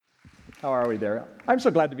How are we there? I'm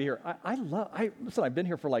so glad to be here. Listen, I've been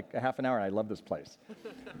here for like a half an hour, and I love this place.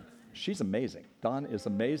 She's amazing. Dawn is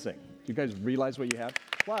amazing. Do you guys realize what you have?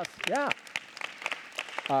 Plus, yeah.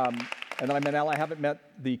 And then I haven't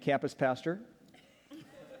met the campus pastor.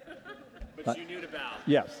 But you knew about.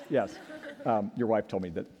 Yes. Your wife told me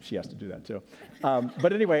that she has to do that too.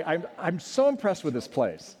 But anyway, I'm so impressed with this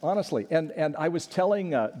place, honestly. And I was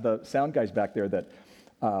telling the sound guys back there that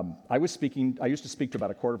I used to speak to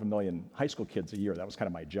about 250,000 high school kids a year. That was kind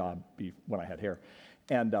of my job when I had hair.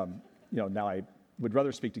 And, now I would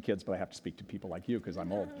rather speak to kids, but I have to speak to people like you because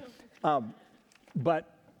I'm old.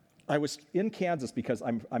 But I was in Kansas because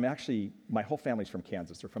I'm actually, my whole family's from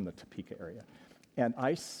Kansas. They're from the Topeka area. And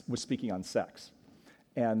I was speaking on sex.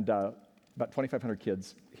 And about 2,500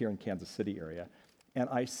 kids here in Kansas City area. And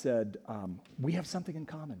I said, we have something in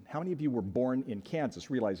common. How many of you were born in Kansas,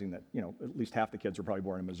 realizing that, at least half the kids were probably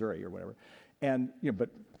born in Missouri or whatever. And, but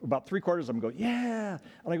about 3/4 of them go, yeah.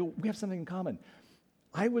 And I go, we have something in common.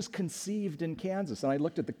 I was conceived in Kansas. And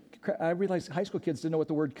I realized high school kids didn't know what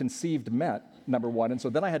the word conceived meant, number one. And so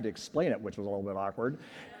then I had to explain it, which was a little bit awkward.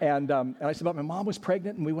 And I said, but my mom was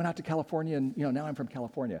pregnant and we went out to California and, now I'm from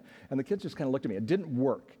California. And the kids just kind of looked at me. It didn't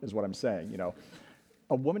work, is what I'm saying,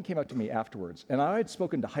 A woman came up to me afterwards, and I had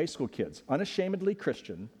spoken to high school kids, unashamedly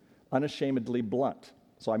Christian, unashamedly blunt.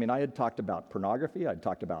 So, I had talked about pornography, I'd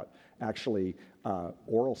talked about actually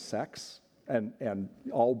oral sex, and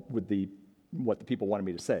all with what the people wanted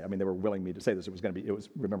me to say. They were willing me to say this.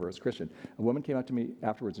 Remember, it was Christian. A woman came up to me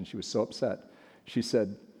afterwards, and she was so upset. She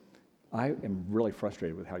said, I am really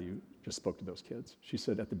frustrated with how you just spoke to those kids. She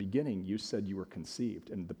said, at the beginning, you said you were conceived,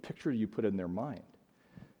 and the picture you put in their mind.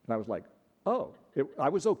 And I was like, oh, I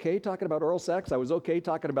was okay talking about oral sex. I was okay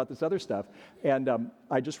talking about this other stuff. And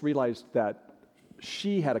I just realized that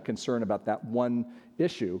she had a concern about that one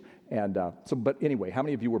issue. And but anyway, how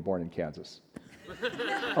many of you were born in Kansas?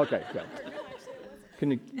 Okay, good.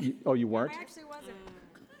 Can you weren't? I actually wasn't.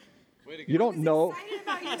 You don't know. Excited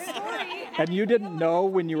about your story. And you didn't know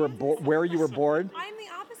when you were where you were born? I'm the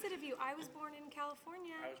opposite of you. I was born in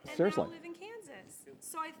California and Seriously? now live in Kansas.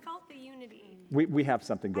 So I felt the unity. We have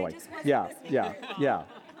something going. I just wasn't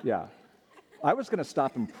Yeah. I was going to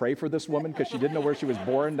stop and pray for this woman because she didn't know where she was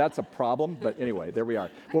born. That's a problem. But anyway, there we are.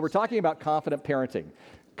 Well, we're talking about confident parenting.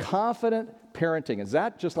 Confident parenting. Is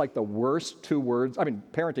that just like the worst two words?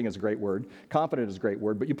 Parenting is a great word. Confident is a great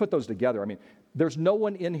word. But you put those together. There's no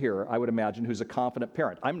one in here, I would imagine, who's a confident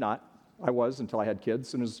parent. I'm not. I was until I had kids.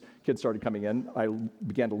 As soon as kids started coming in, I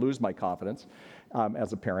began to lose my confidence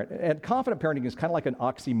as a parent. And confident parenting is kind of like an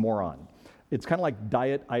oxymoron. It's kind of like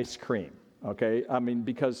diet ice cream, okay?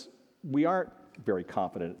 Because we aren't very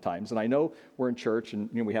confident at times. And I know we're in church and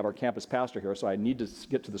we have our campus pastor here, so I need to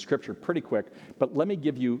get to the scripture pretty quick. But let me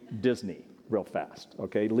give you Disney real fast,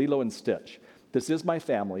 okay? Lilo and Stitch. This is my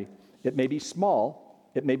family. It may be small,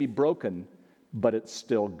 it may be broken, but it's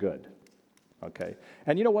still good. Okay,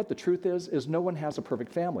 and you know what the truth is no one has a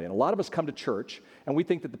perfect family. And a lot of us come to church and we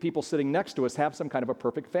think that the people sitting next to us have some kind of a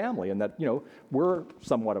perfect family and that, we're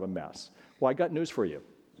somewhat of a mess. Well, I got news for you.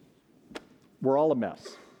 We're all a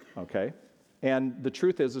mess, okay? And the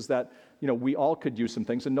truth is that, we all could use some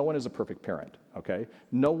things and no one is a perfect parent, okay?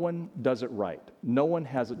 No one does it right. No one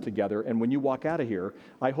has it together. And when you walk out of here,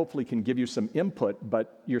 I hopefully can give you some input,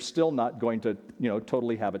 but you're still not going to,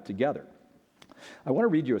 totally have it together. I want to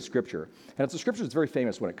read you a scripture, and it's a scripture that's very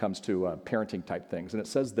famous when it comes to parenting type things, and it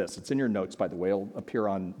says this. It's in your notes, by the way. It'll appear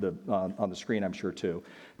on the screen, I'm sure, too.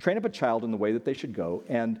 Train up a child in the way that they should go,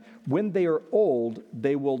 and when they are old,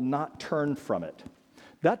 they will not turn from it.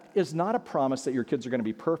 That is not a promise that your kids are going to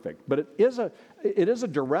be perfect, but it is a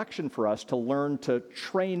direction for us to learn to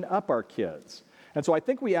train up our kids. And so I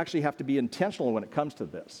think we actually have to be intentional when it comes to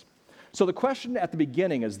this. So the question at the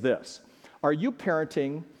beginning is this. Are you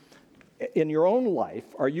parenting in your own life?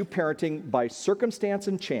 Are you parenting by circumstance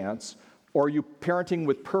and chance, or are you parenting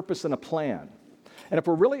with purpose and a plan? And if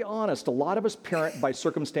we're really honest, a lot of us parent by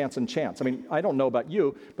circumstance and chance. I don't know about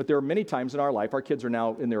you, but there are many times in our life, our kids are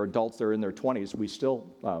now in their adults, they're in their 20s. We still,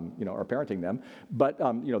 are parenting them, but,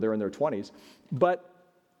 they're in their 20s. But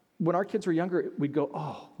when our kids were younger, we'd go,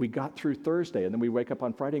 oh, we got through Thursday, and then we wake up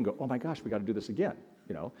on Friday and go, oh my gosh, we got to do this again,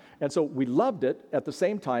 And so we loved it. At the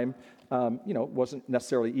same time, it wasn't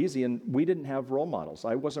necessarily easy, and we didn't have role models.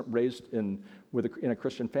 I wasn't raised in a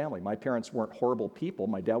Christian family. My parents weren't horrible people.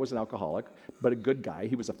 My dad was an alcoholic, but a good guy.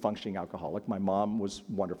 He was a functioning alcoholic. My mom was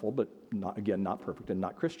wonderful, but not perfect and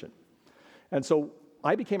not Christian. And so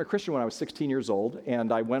I became a Christian when I was 16 years old,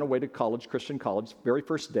 and I went away to college, Christian college. Very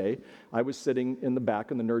first day, I was sitting in the back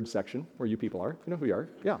in the nerd section, where you people are. You know who you are?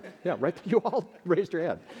 Yeah, right. You all raised your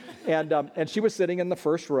hand. And she was sitting in the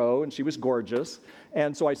first row, and she was gorgeous.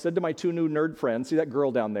 And so I said to my two new nerd friends, see that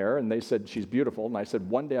girl down there? And they said, she's beautiful. And I said,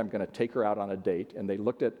 one day I'm going to take her out on a date. And they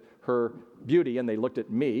looked at her beauty, and they looked at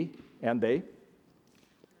me, and they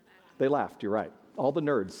laughed. You're right. All the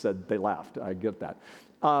nerds said they laughed. I get that.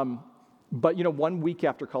 But, 1 week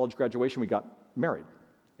after college graduation, we got married.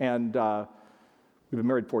 And we've been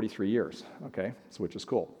married 43 years, okay, so which is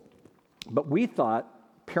cool. But we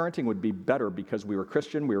thought parenting would be better because we were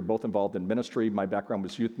Christian. We were both involved in ministry. My background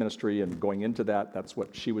was youth ministry, and going into that, that's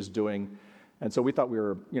what she was doing. And so we thought we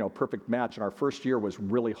were, a perfect match. And our first year was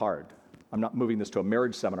really hard. I'm not moving this to a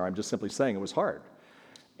marriage seminar. I'm just simply saying it was hard.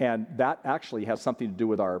 And that actually has something to do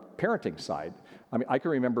with our parenting side. I mean, I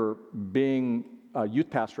can remember being a youth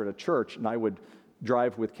pastor at a church, and I would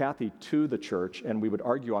drive with Kathy to the church, and we would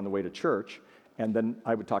argue on the way to church, and then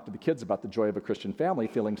I would talk to the kids about the joy of a Christian family,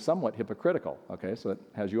 feeling somewhat hypocritical, okay? So it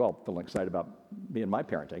has you all feeling excited about me and my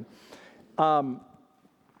parenting.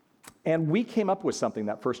 And we came up with something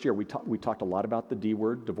that first year. We talked a lot about the D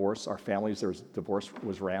word, divorce. Our families, divorce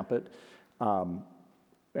was rampant. And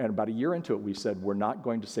about a year into it, we said, we're not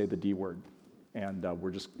going to say the D word. And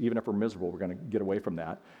we're just, even if we're miserable, we're going to get away from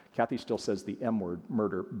that. Kathy still says the M word,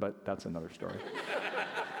 murder, but that's another story.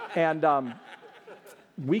 And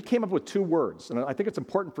we came up with 2 words, and I think it's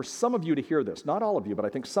important for some of you to hear this. Not all of you, but I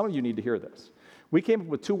think some of you need to hear this. We came up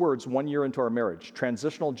with 2 words 1 year into our marriage: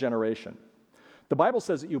 transitional generation. The Bible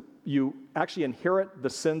says that you actually inherit the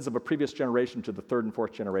sins of a previous generation to the 3rd and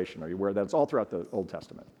 4th generation. Are you aware of that? It's all throughout the Old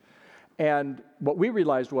Testament. And what we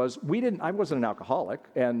realized was I wasn't an alcoholic,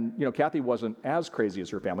 and Kathy wasn't as crazy as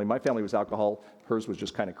her family. My family was alcohol, hers was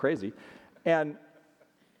just kind of crazy. And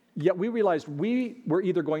yet we realized we were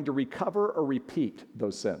either going to recover or repeat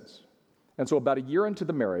those sins. And so about a year into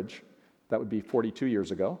the marriage, that would be 42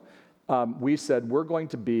 years ago, we said we're going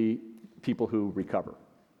to be people who recover.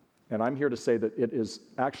 And I'm here to say that it is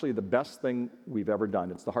actually the best thing we've ever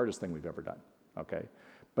done. It's the hardest thing we've ever done, okay?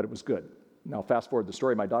 But it was good. Now, fast forward the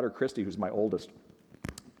story. My daughter, Christy, who's my oldest,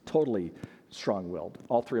 totally strong-willed.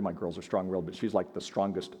 All 3 of my girls are strong-willed, but she's like the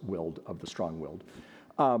strongest-willed of the strong-willed.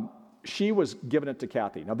 She was giving it to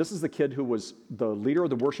Kathy. Now, this is the kid who was the leader of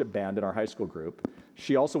the worship band in our high school group.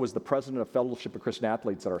 She also was the president of Fellowship of Christian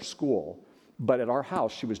Athletes at our school. But at our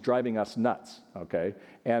house, she was driving us nuts, okay?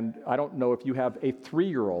 And I don't know if you have a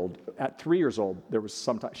 3-year-old. At 3 years old, there was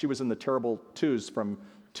sometimes, she was in the terrible 2s from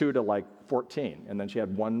 2 to like 14, and then she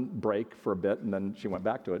had 1 break for a bit, and then she went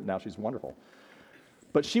back to it, and now she's wonderful.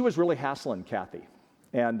 But she was really hassling Kathy,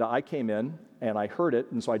 and I came in, and I heard it,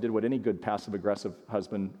 and so I did what any good passive-aggressive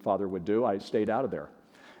husband, father would do. I stayed out of there.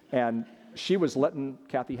 And she was letting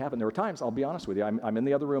Kathy have it. And there were times, I'll be honest with you, I'm in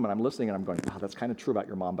the other room, and I'm listening, and I'm going, wow, that's kind of true about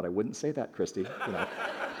your mom, but I wouldn't say that, Christy,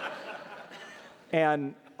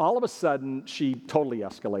 And all of a sudden, she totally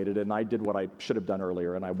escalated, and I did what I should have done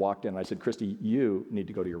earlier, and I walked in, and I said, Christy, you need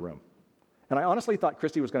to go to your room. And I honestly thought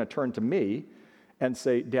Christy was going to turn to me and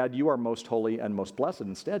say, Dad, you are most holy and most blessed.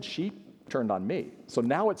 Instead, she turned on me. So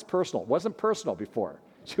now it's personal. It wasn't personal before.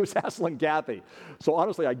 She was hassling Kathy. So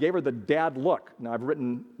honestly, I gave her the dad look. Now, I've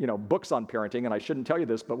written, books on parenting, and I shouldn't tell you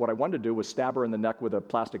this, but what I wanted to do was stab her in the neck with a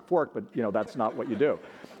plastic fork, but, that's not what you do.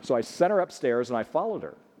 So I sent her upstairs, and I followed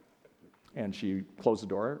her. And she closed the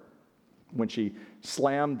door. When she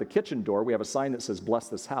slammed the kitchen door, we have a sign that says, bless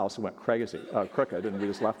this house. It went crooked, and we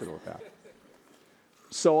just left it with that.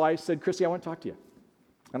 So I said, Christy, I want to talk to you.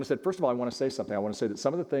 And I said, first of all, I want to say something. I want to say that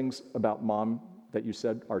some of the things about Mom that you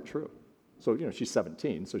said are true. So, she's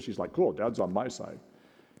 17, so she's like, cool, Dad's on my side.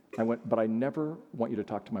 I went, but I never want you to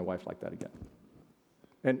talk to my wife like that again.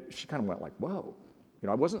 And she kind of went like, whoa.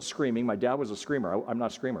 I wasn't screaming. My dad was a screamer. I'm not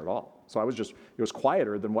a screamer at all. So it was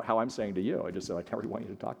quieter than how I'm saying to you. I just said, I never want you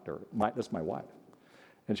to talk to her. That's my wife.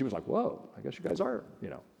 And she was like, whoa, I guess you guys are,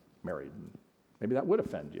 married. And maybe that would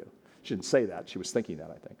offend you. She didn't say that. She was thinking that,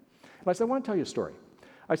 I think. And I said, I want to tell you a story.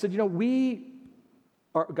 I said, we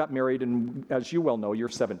got married, and as you well know, you're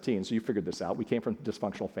 17, so you figured this out. We came from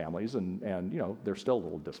dysfunctional families, and they're still a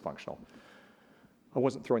little dysfunctional. I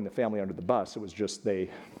wasn't throwing the family under the bus. It was just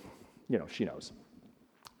she knows.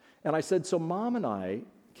 And I said, so Mom and I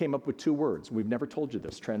came up with 2 words. We've never told you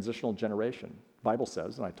this, transitional generation. Bible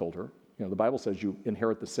says, and I told her, the Bible says you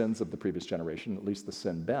inherit the sins of the previous generation, at least the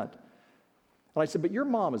sin bent. And I said, but your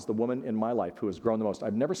mom is the woman in my life who has grown the most.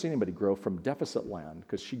 I've never seen anybody grow from deficit land,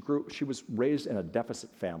 because she was raised in a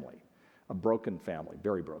deficit family, a broken family,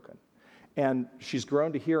 very broken. And she's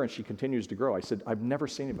grown to here, and she continues to grow. I said, I've never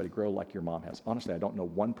seen anybody grow like your mom has. Honestly, I don't know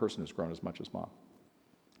one person who's grown as much as Mom.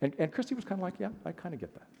 And Christy was kind of like, yeah, I kind of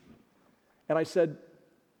get that. And I said,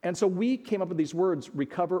 and so we came up with these words,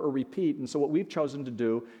 recover or repeat. And so what we've chosen to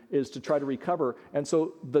do is to try to recover. And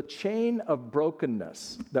so the chain of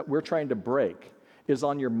brokenness that we're trying to break is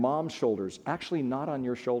on your mom's shoulders, actually not on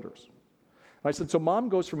your shoulders. And I said, so mom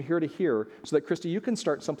goes from here to here so that, Christy, you can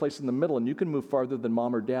start someplace in the middle and you can move farther than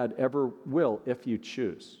mom or dad ever will if you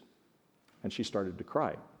choose. And she started to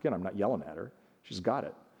cry. Again, I'm not yelling at her. She's got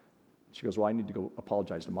it. She goes, well, I need to go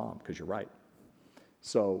apologize to mom because you're right.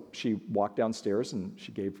 So she walked downstairs and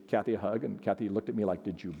she gave Kathy a hug, and Kathy looked at me like,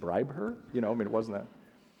 did you bribe her? You know, I mean, it wasn't that.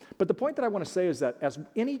 But the point that I want to say is that as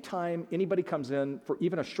any time anybody comes in for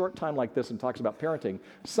even a short time like this and talks about parenting,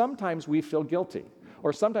 sometimes we feel guilty.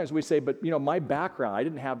 Or sometimes we say, but, you know, my background, I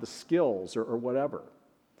didn't have the skills or whatever.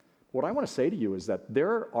 What I want to say to you is that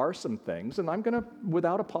there are some things, and I'm going to,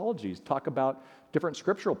 without apologies, talk about different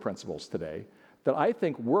scriptural principles today that I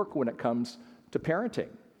think work when it comes to parenting.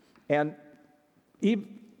 And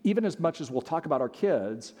even as much as we'll talk about our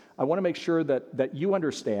kids, I want to make sure that you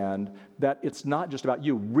understand that it's not just about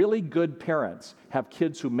you. Really good parents have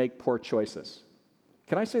kids who make poor choices.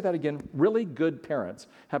 Can I say that again? Really good parents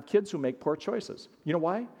have kids who make poor choices. You know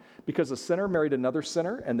why? Because a sinner married another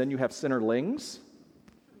sinner, and then you have sinnerlings,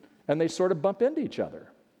 and they sort of bump into each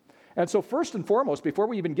other. And so first and foremost, before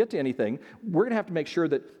we even get to anything, we're going to have to make sure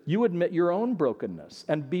that you admit your own brokenness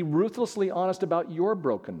and be ruthlessly honest about your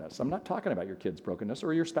brokenness. I'm not talking about your kid's brokenness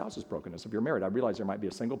or your spouse's brokenness if you're married. I realize there might be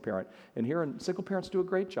a single parent in here, and single parents do a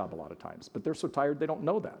great job a lot of times, but they're so tired they don't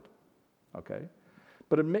know that, okay?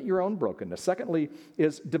 But admit your own brokenness. Secondly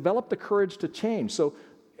is develop the courage to change. So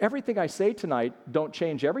everything I say tonight, don't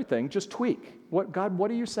change everything, just tweak. God,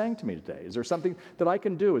 what are you saying to me today? Is there something that I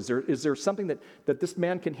can do? Is there something that this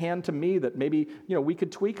man can hand to me that maybe, you know, we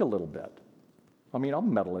could tweak a little bit? I mean, I'll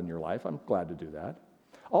meddle in your life. I'm glad to do that.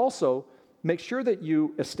 Also, make sure that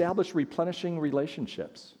you establish replenishing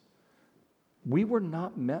relationships. We were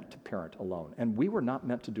not meant to parent alone, and we were not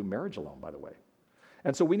meant to do marriage alone, by the way.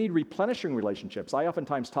 And so we need replenishing relationships. I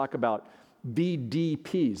oftentimes talk about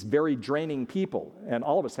VDPs, very draining people, and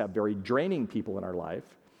all of us have very draining people in our life.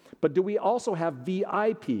 But do we also have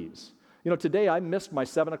VIPs? You know, today I missed my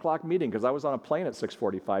 7 o'clock meeting because I was on a plane at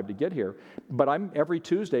 6:45 to get here, but I'm every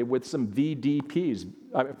Tuesday with some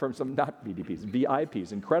VDPs, from some, not VDPs,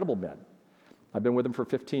 VIPs, incredible men. I've been with them for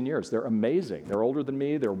 15 years. They're amazing. They're older than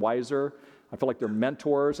me. They're wiser. I feel like they're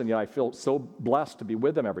mentors, and yet I feel so blessed to be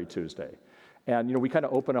with them every Tuesday. And, you know, we kind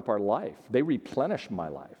of open up our life. They replenish my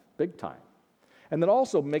life big time. And then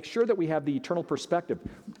also make sure that we have the eternal perspective.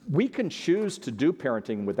 We can choose to do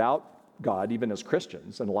parenting without God, even as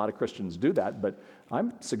Christians, and a lot of Christians do that, but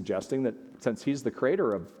I'm suggesting that since He's the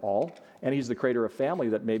creator of all, and He's the creator of family,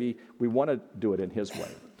 that maybe we want to do it in His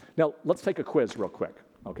way. Now, let's take a quiz real quick,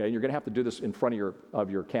 okay? You're going to have to do this in front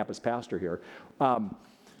of your campus pastor here.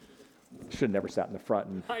 Should have never sat in the front,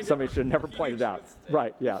 and somebody should have never pointed out.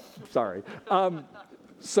 Right, yeah, sorry.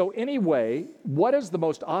 So anyway, what is the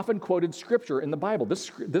most often quoted scripture in the Bible?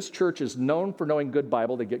 This church is known for knowing good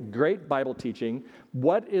Bible. They get great Bible teaching.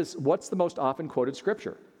 What's the most often quoted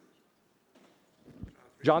scripture?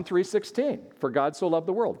 John 3:16, for God so loved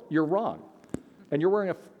the world. You're wrong. And you're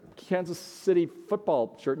wearing a Kansas City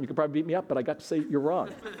football shirt, and you could probably beat me up, but I got to say you're wrong.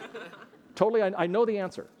 Totally, I know the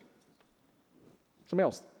answer. Somebody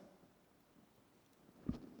else.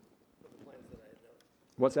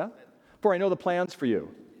 What's that? For I know the plans for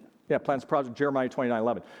you. Yeah, plans, project, Jeremiah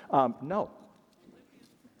 29:11. No.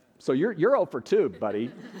 So you're 0 for 2,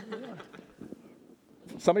 buddy.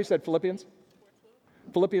 Somebody said Philippians?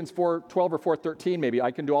 Philippians 4:12 or 4:13 maybe.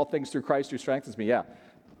 I can do all things through Christ who strengthens me. Yeah.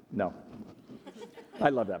 No. I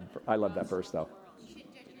love that verse though.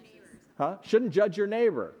 Huh? Shouldn't judge your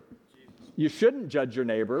neighbor. You shouldn't judge your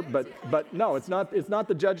neighbor, but no, it's not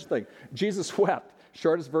the judge thing. Jesus wept.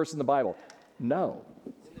 Shortest verse in the Bible. No.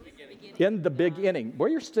 In the big inning. Well,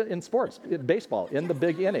 you're still in sports, in baseball, in the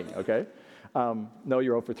big inning, okay? No,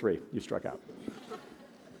 you're 0 for 3. You struck out.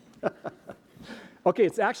 Okay,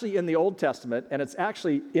 it's actually in the Old Testament, and it's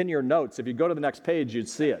actually in your notes. If you go to the next page, you'd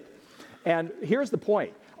see it. And here's the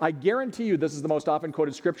point. I guarantee you this is the most often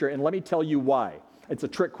quoted scripture, and let me tell you why. It's a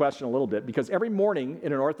trick question a little bit, because every morning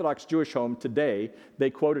in an Orthodox Jewish home today,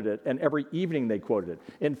 they quoted it, and every evening they quoted it.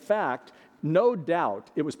 In fact, no doubt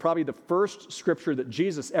it was probably the first scripture that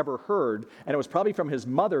Jesus ever heard, and it was probably from his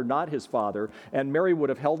mother, not his father, and Mary would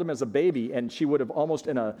have held him as a baby, and she would have almost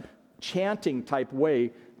in a chanting type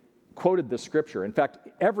way quoted this scripture. In fact,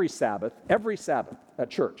 every Sabbath at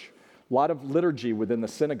church, A lot of liturgy within the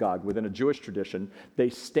synagogue, within a Jewish tradition. They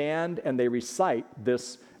stand and they recite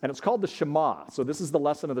this, and it's called the Shema. So this is the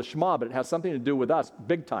lesson of the Shema, but it has something to do with us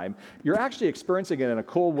big time. You're actually experiencing it in a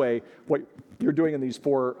cool way, what you're doing in these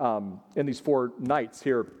four nights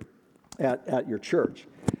here at your church.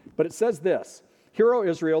 But it says this: Hear, O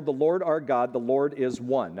Israel, the Lord our God, the Lord is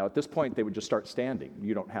one. Now, at this point, they would just start standing.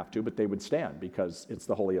 You don't have to, but they would stand because it's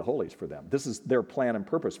the Holy of Holies for them. This is their plan and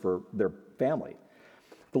purpose for their family.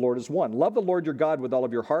 The Lord is one. Love the Lord your God with all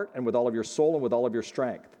of your heart and with all of your soul and with all of your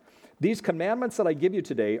strength. These commandments that I give you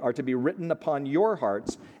today are to be written upon your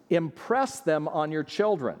hearts. Impress them on your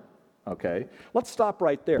children. Okay? Let's stop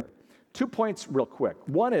right there. 2 points real quick.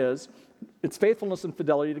 One is, it's faithfulness and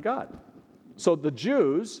fidelity to God. So the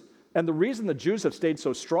Jews, and the reason the Jews have stayed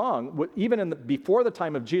so strong, even before the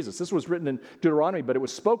time of Jesus, this was written in Deuteronomy, but it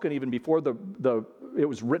was spoken even before it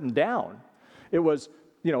was written down. It was,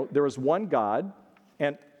 there was one God,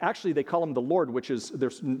 and actually they call him the Lord,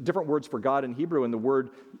 there's different words for God in Hebrew, and the word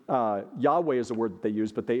Yahweh is a word that they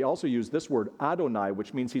use, but they also use this word Adonai,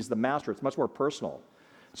 which means he's the master. It's much more personal.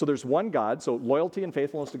 So there's one God, so loyalty and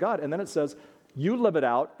faithfulness to God, and then it says, you live it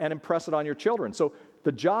out and impress it on your children. So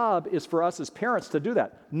the job is for us as parents to do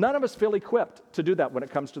that. None of us feel equipped to do that when it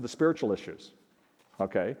comes to the spiritual issues.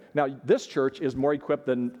 Okay? Now, this church is more equipped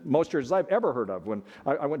than most churches I've ever heard of. When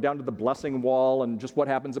I went down to the blessing wall and just what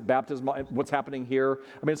happens at baptism, what's happening here.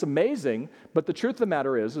 I mean, it's amazing, but the truth of the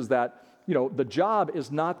matter is that, the job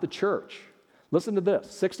is not the church. Listen to this.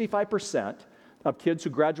 65% of kids who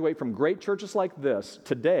graduate from great churches like this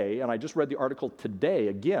today, and I just read the article today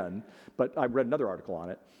again, but I read another article on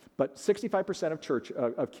it, but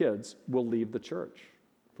 65% of kids will leave the church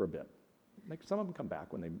for a bit. Some of them come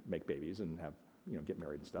back when they make babies and have, get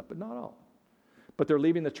married and stuff, but not all. But they're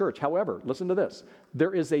leaving the church. However, listen to this.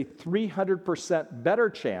 There is a 300% better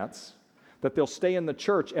chance that they'll stay in the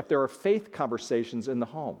church if there are faith conversations in the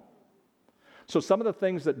home. So some of the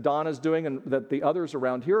things that Don is doing and that the others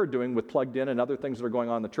around here are doing with Plugged In and other things that are going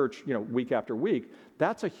on in the church, week after week,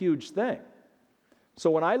 that's a huge thing.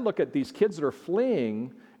 So when I look at these kids that are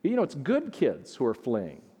fleeing, it's good kids who are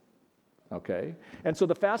fleeing, okay? And so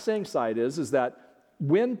the fascinating side is that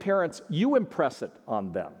when parents, you impress it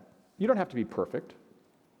on them. You don't have to be perfect,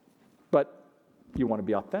 but you want to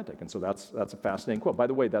be authentic. And so that's a fascinating quote. By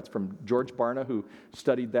the way, that's from George Barna, who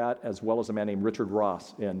studied that, as well as a man named Richard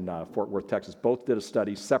Ross in Fort Worth, Texas. Both did a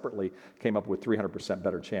study separately, came up with 300%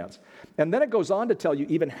 better chance. And then it goes on to tell you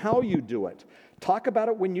even how you do it. Talk about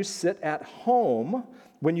it when you sit at home,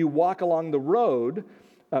 when you walk along the road,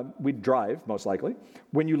 we drive, most likely,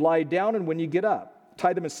 when you lie down and when you get up.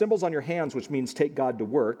 Tie them as symbols on your hands, which means take God to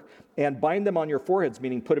work, and bind them on your foreheads,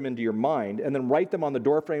 meaning put them into your mind, and then write them on the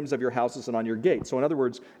doorframes of your houses and on your gates. So in other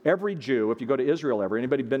words, every Jew, if you go to Israel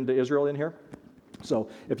anybody been to Israel in here? So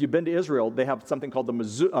if you've been to Israel, they have something called a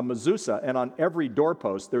mezuzah, and on every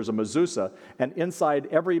doorpost there's a mezuzah, and inside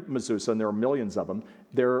every mezuzah, and there are millions of them,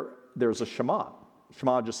 there's a Shema.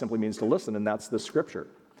 Shema just simply means to listen, and that's the scripture.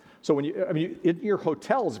 So in your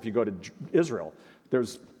hotels, if you go to Israel,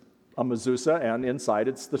 there's a mezuzah, and inside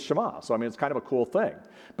it's the Shema. So, it's kind of a cool thing.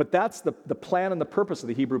 But that's the plan and the purpose of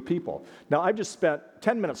the Hebrew people. Now, I've just spent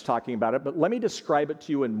 10 minutes talking about it, but let me describe it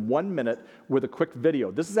to you in 1 minute with a quick video.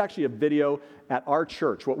 This is actually a video at our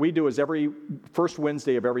church. What we do is every first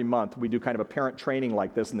Wednesday of every month, we do kind of a parent training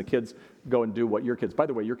like this, and the kids go and do what your kids... By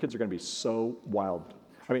the way, your kids are going to be so wild.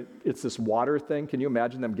 It's this water thing. Can you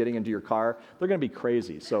imagine them getting into your car? They're going to be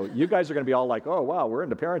crazy. So you guys are going to be all like, oh, wow, we're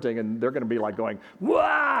into parenting. And they're going to be like going,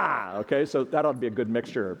 wah! Okay, so that ought to be a good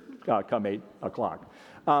mixture come 8 o'clock.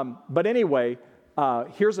 But anyway,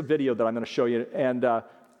 here's a video that I'm going to show you. And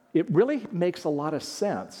it really makes a lot of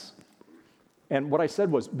sense. And what I said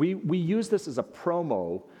was, we use this as a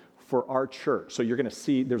promo for our church. So you're going to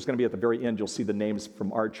see, there's going to be at the very end, you'll see the names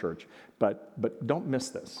from our church. But don't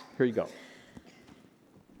miss this. Here you go.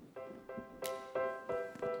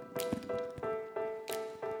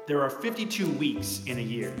 There are 52 weeks in a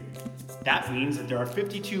year. That means that there are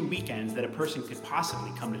 52 weekends that a person could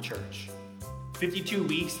possibly come to church. 52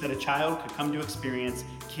 weeks that a child could come to experience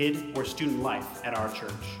kid or student life at our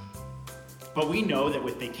church. But we know that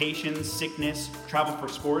with vacations, sickness, travel for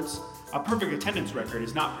sports, a perfect attendance record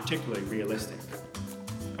is not particularly realistic.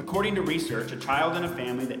 According to research, a child in a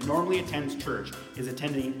family that normally attends church is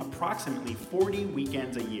attending approximately 40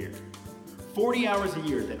 weekends a year. 40 hours a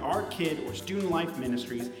year that our kid or student life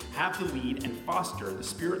ministries have to lead and foster the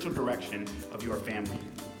spiritual direction of your family.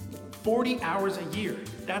 40 hours a year,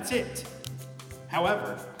 that's it.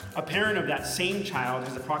 However, a parent of that same child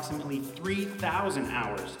has approximately 3,000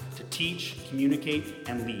 hours to teach, communicate,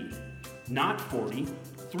 and lead. Not 40,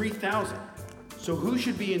 3,000. So who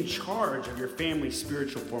should be in charge of your family's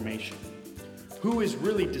spiritual formation? Who is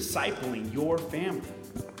really discipling your family?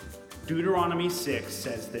 Deuteronomy 6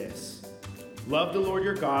 says this: "Love the Lord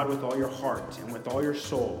your God with all your heart and with all your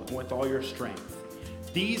soul and with all your strength.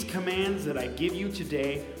 These commands that I give you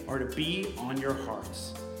today are to be on your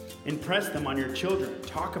hearts. Impress them on your children.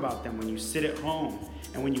 Talk about them when you sit at home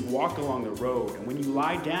and when you walk along the road and when you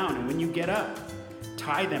lie down and when you get up.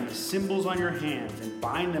 Tie them as symbols on your hands and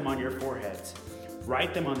bind them on your foreheads.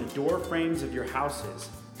 Write them on the door frames of your houses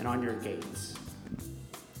and on your gates."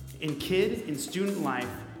 In student life,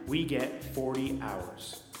 we get 40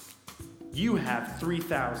 hours. You have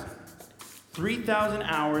 3,000. 3,000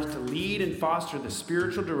 hours to lead and foster the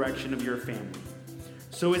spiritual direction of your family.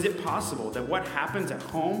 So is it possible that what happens at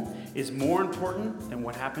home is more important than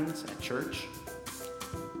what happens at church?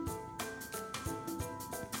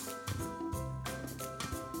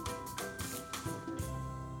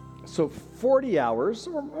 So 40 hours,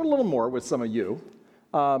 or a little more with some of you,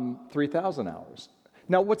 3,000 hours.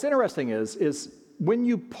 Now, what's interesting is when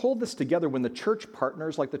you pull this together, when the church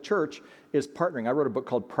partners, like the church is partnering. I wrote a book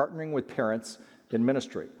called Partnering with Parents in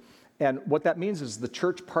Ministry. And what that means is the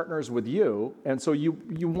church partners with you, and so you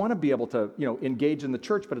want to be able to, engage in the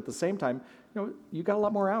church, but at the same time, you got a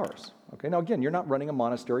lot more hours. Okay, now again, you're not running a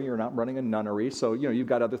monastery, you're not running a nunnery, so you've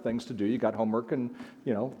got other things to do. You got homework and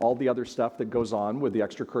all the other stuff that goes on with the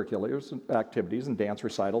extracurriculars and activities and dance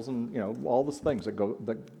recitals and all those things that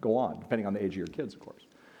go on, depending on the age of your kids, of course.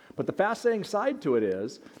 But the fascinating side to it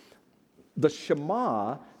is the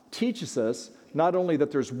Shema teaches us not only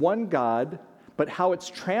that there's one God, but how it's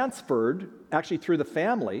transferred actually through the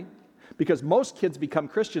family, because most kids become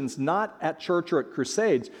Christians not at church or at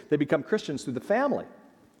crusades, they become Christians through the family.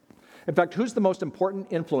 In fact, who's the most important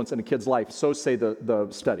influence in a kid's life? So say the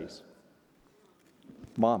studies.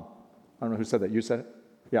 Mom. I don't know who said that. You said it?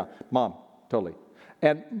 Yeah, mom, totally.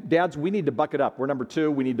 And dads, we need to buck it up. We're number 2,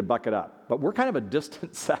 we need to buck it up. But we're kind of a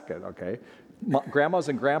distant second, okay? Grandmas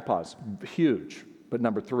and grandpas, huge, but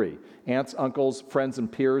number 3. Aunts, uncles, friends,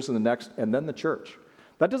 and peers in the next, and then the church.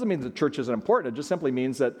 That doesn't mean that the church isn't important. It just simply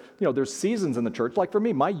means that, there's seasons in the church. Like for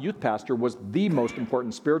me, my youth pastor was the most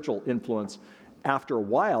important spiritual influence after a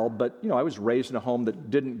while, but, I was raised in a home that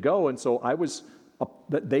didn't go, and so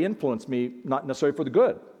they influenced me, not necessarily for the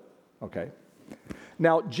good, okay?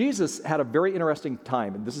 Now, Jesus had a very interesting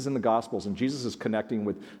time, and this is in the Gospels, and Jesus is connecting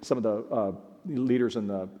with some of the leaders in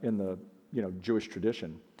the Jewish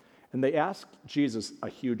tradition. And they asked Jesus a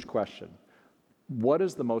huge question. What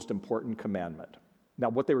is the most important commandment? Now,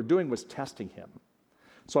 what they were doing was testing him.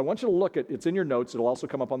 So I want you to look at, it's in your notes, it'll also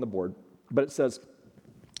come up on the board, but it says,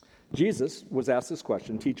 Jesus was asked this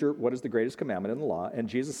question, "Teacher, what is the greatest commandment in the law?" And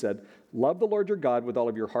Jesus said, "Love the Lord your God with all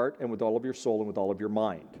of your heart and with all of your soul and with all of your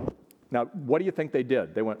mind." Now, what do you think they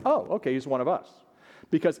did? They went, "Oh, okay, he's one of us."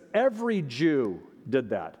 Because every Jew did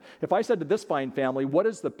that. If I said to this fine family, "What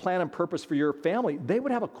is the plan and purpose for your family?" they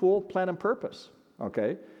would have a cool plan and purpose,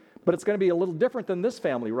 okay? But it's going to be a little different than this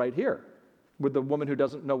family right here with the woman who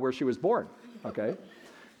doesn't know where she was born, okay?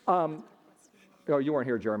 Oh, you weren't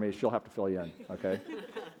here, Jeremy. She'll have to fill you in, okay?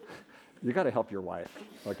 You got to help your wife,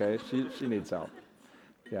 okay? She needs help.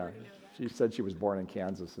 Yeah, she said she was born in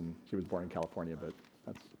Kansas and she was born in California, but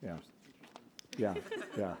that's, yeah.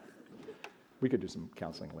 We could do some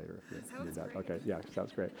counseling later if you need that. Okay, yeah,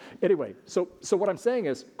 sounds great. Anyway, so what I'm saying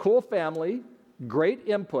is, cool family, great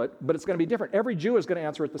input, but it's going to be different. Every Jew is going to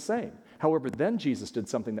answer it the same. However, then Jesus did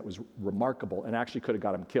something that was remarkable and actually could have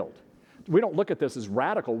got him killed. We don't look at this as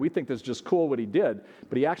radical. We think this is just cool what he did,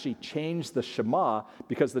 but he actually changed the Shema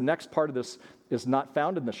because the next part of this is not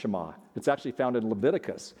found in the Shema. It's actually found in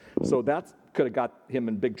Leviticus. So that could have got him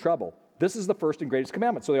in big trouble. This is the first and greatest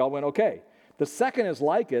commandment. So they all went, okay. The second is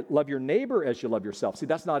like it, love your neighbor as you love yourself. See,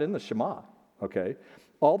 that's not in the Shema, okay?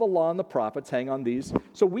 All the law and the prophets hang on these.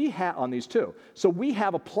 So we have on these too. So we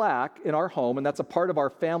have a plaque in our home, and that's a part of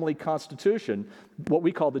our family constitution, what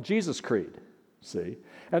we call the Jesus Creed. See?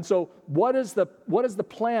 And so what is the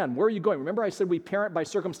plan? Where are you going? Remember I said we parent by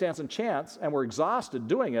circumstance and chance, and we're exhausted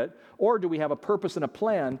doing it, or do we have a purpose and a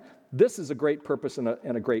plan? This is a great purpose and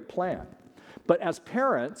a great plan. But as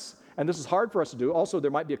parents, and this is hard for us to do, also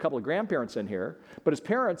there might be a couple of grandparents in here, but as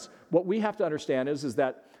parents, what we have to understand is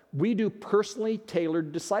that we do personally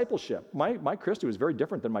tailored discipleship. My Christy was very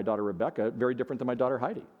different than my daughter Rebecca, very different than my daughter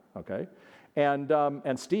Heidi, okay?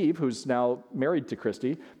 And Steve, who's now married to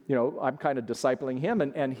Christy, I'm kind of discipling him,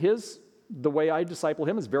 and the way I disciple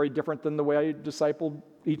him is very different than the way I discipled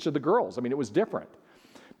each of the girls. I mean, it was different.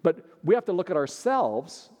 But we have to look at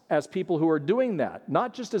ourselves as people who are doing that,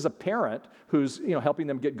 not just as a parent who's, helping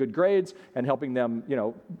them get good grades and helping them,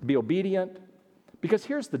 be obedient. Because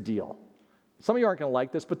here's the deal. Some of you aren't going to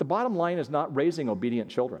like this, but the bottom line is not raising obedient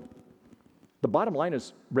children. The bottom line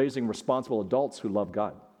is raising responsible adults who love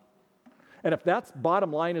God. And if that's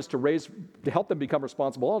bottom line is to help them become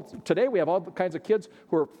responsible adults, today we have all kinds of kids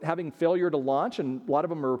who are having failure to launch, and a lot of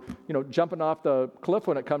them are, jumping off the cliff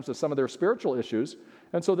when it comes to some of their spiritual issues.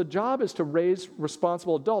 And so the job is to raise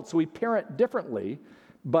responsible adults. So we parent differently,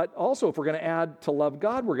 but also if we're going to add to love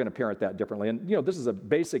God, we're going to parent that differently. And, this is a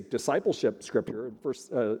basic discipleship scripture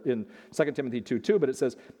in 2 Timothy 2:2, but it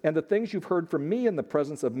says, "And the things you've heard from me in the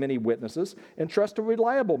presence of many witnesses, entrust to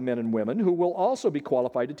reliable men and women who will also be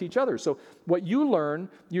qualified to teach others." So what you learn,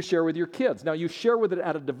 you share with your kids. Now, you share with it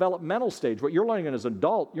at a developmental stage. What you're learning as an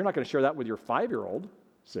adult, you're not going to share that with your 5-year-old,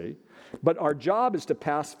 see? But our job is to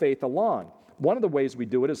pass faith along. One of the ways we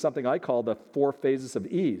do it is something I call the 4 phases of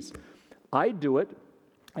ease. I do it,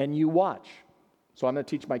 and you watch. So I'm going to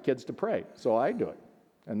teach my kids to pray. So I do it.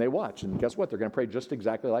 And they watch. And guess what? They're going to pray just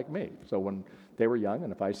exactly like me. So when they were young,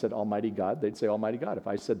 and if I said Almighty God, they'd say Almighty God. If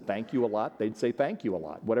I said thank you a lot, they'd say thank you a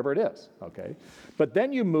lot, whatever it is. Okay? But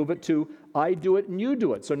then you move it to I do it and you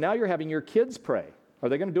do it. So now you're having your kids pray. Are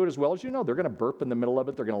they going to do it as well as you? No, they're going to burp in the middle of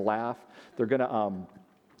it. They're going to laugh. They're going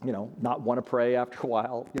to, not want to pray after a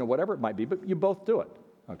while, whatever it might be. But you both do it.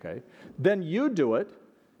 Okay? Then you do it.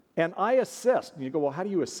 And I assist. And you go, well, how do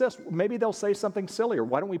you assist? Maybe they'll say something silly, or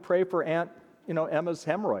why don't we pray for Aunt, Emma's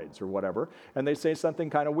hemorrhoids or whatever, and they say something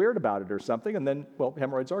kind of weird about it or something, and then, well,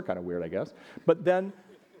 hemorrhoids are kind of weird, I guess. But then,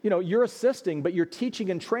 you're assisting, but you're teaching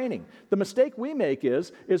and training. The mistake we make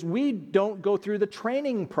is we don't go through the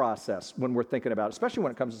training process when we're thinking about it, especially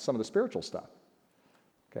when it comes to some of the spiritual stuff.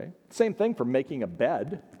 Okay? Same thing for making a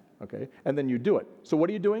bed, okay? And then you do it. So what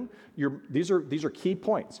are you doing? These are key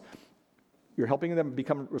points. You're helping them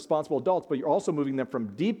become responsible adults, but you're also moving them from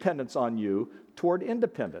dependence on you toward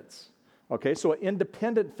independence. Okay, so an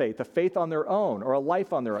independent faith, a faith on their own, or a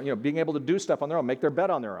life on their own, being able to do stuff on their own, make their bed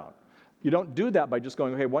on their own. You don't do that by just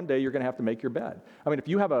going, okay, one day you're going to have to make your bed. I mean, if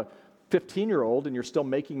you have a 15-year-old and you're still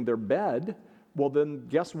making their bed, well, then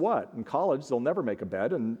guess what? In college, they'll never make a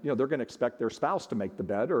bed, and they're going to expect their spouse to make the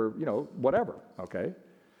bed, or whatever. Okay.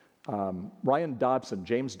 Ryan Dobson,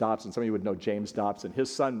 James Dobson, some of you would know James Dobson.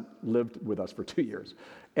 His son lived with us for 2 years.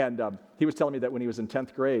 And he was telling me that when he was in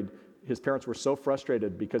 10th grade, his parents were so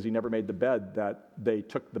frustrated because he never made the bed that they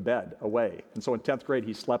took the bed away. And so in 10th grade,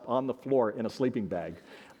 he slept on the floor in a sleeping bag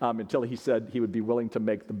until he said he would be willing to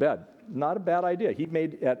make the bed. Not a bad idea.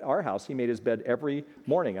 At our house, he made his bed every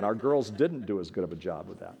morning, and our girls didn't do as good of a job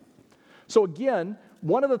with that. So again,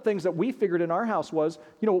 one of the things that we figured in our house was,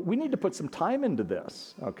 we need to put some time into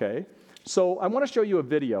this, okay? So I want to show you a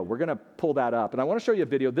video. We're going to pull that up, and I want to show you a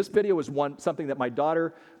video. This video is something that my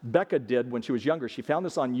daughter Becca did when she was younger. She found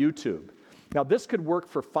this on YouTube. Now, this could work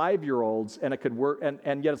for 5-year-olds, and it could work,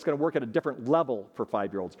 and yet it's going to work at a different level for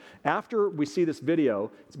 5-year-olds. After we see this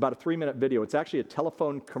video, it's about a 3-minute video. It's actually a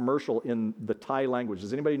telephone commercial in the Thai language.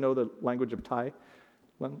 Does anybody know the language of Thai?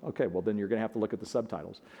 Okay, well, then you're going to have to look at the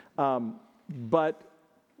subtitles. But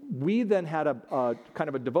we then had a kind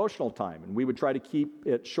of a devotional time, and we would try to keep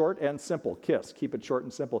it short and simple. Keep it short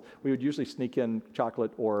and simple. We would usually sneak in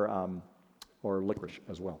chocolate or licorice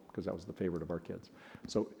as well, because that was the favorite of our kids.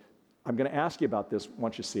 So I'm going to ask you about this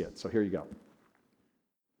once you see it. So here you go.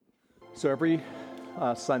 So every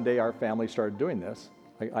Sunday, our family started doing this.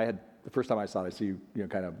 I had the first time I saw it, I see you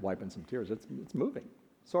kind of wiping some tears. It's moving.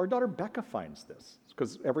 So our daughter Becca finds this,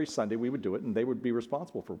 because every Sunday we would do it, and they would be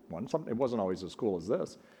responsible for one. It wasn't always as cool as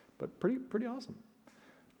this, but pretty awesome.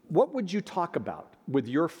 What would you talk about with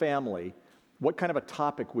your family? What kind of a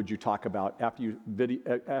topic would you talk about after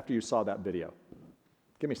you saw that video?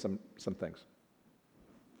 Give me some things.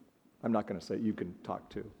 I'm not going to say you can talk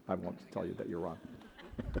too. I won't tell you that you're wrong.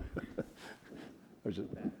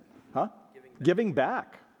 Giving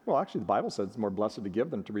back. Well, actually, the Bible says it's more blessed to give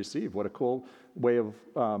than to receive. What a cool way of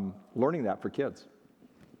learning that for kids.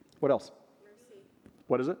 What else? Mercy.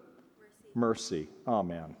 What is it? Mercy. Oh,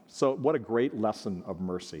 man. So what a great lesson of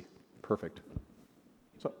mercy. Perfect.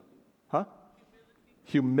 So,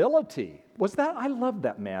 Humility. Was that? I love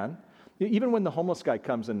that, man. Even when the homeless guy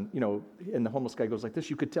comes and the homeless guy goes like this,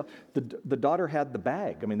 you could tell the daughter had the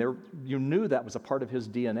bag. I mean, you knew that was a part of his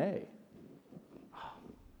DNA.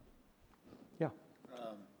 Yeah.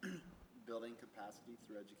 Building capacity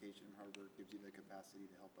through education and hard work gives you the capacity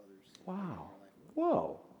to help others. Wow.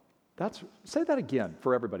 Whoa. Say that again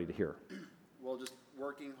for everybody to hear. Well, just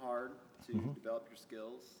working hard to develop your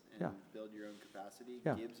skills and build your own capacity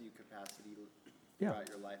gives you capacity throughout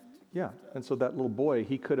your life. And so that little boy,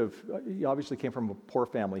 he obviously came from a poor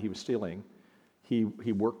family. He was stealing. He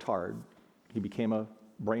worked hard. He became a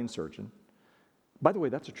brain surgeon. By the way,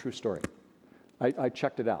 that's a true story. I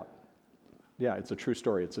checked it out. Yeah, it's a true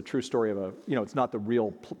story. It's a true story of it's not the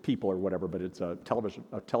real people or whatever, but it's a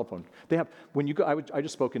telephone. They have, when you go, I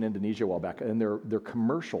just spoke in Indonesia a while back, and their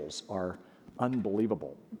commercials are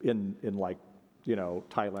unbelievable in like,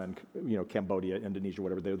 Thailand, Cambodia, Indonesia,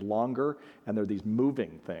 whatever. They're longer, and they're these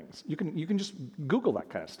moving things. You can just Google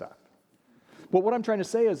that kind of stuff. But what I'm trying to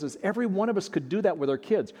say is every one of us could do that with our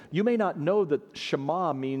kids. You may not know that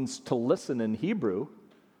Shema means to listen in Hebrew,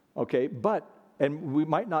 okay, and we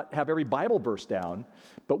might not have every Bible verse down,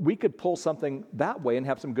 but we could pull something that way and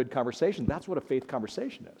have some good conversation. That's what a faith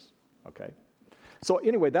conversation is, okay? So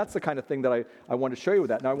anyway, that's the kind of thing that I want to show you with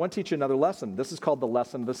that. Now, I want to teach you another lesson. This is called the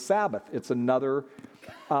lesson of the Sabbath. It's another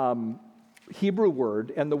Hebrew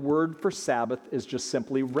word, and the word for Sabbath is just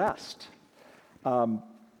simply rest.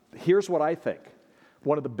 Here's what I think.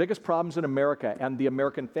 One of the biggest problems in America and the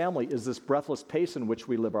American family is this breathless pace in which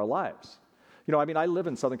we live our lives. I live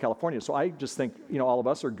in Southern California, so I just think, all of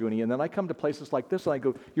us are goony, and then I come to places like this and I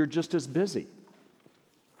go, you're just as busy.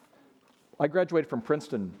 I graduated from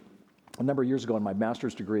Princeton a number of years ago in my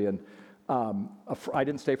master's degree, and I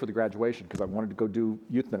didn't stay for the graduation because I wanted to go do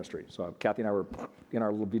youth ministry. So Kathy and I were in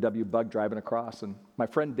our little VW Bug driving across, and my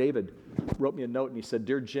friend David wrote me a note, and he said,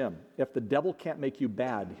 "Dear Jim, if the devil can't make you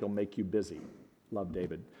bad, he'll make you busy." Love,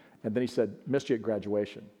 David. And then he said, "Missed you at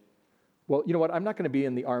graduation." Well, you know what? I'm not going to be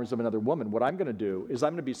in the arms of another woman. What I'm going to do is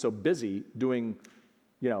I'm going to be so busy doing,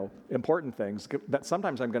 important things that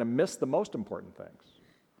sometimes I'm going to miss the most important things.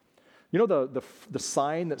 The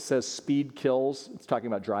sign that says speed kills, it's talking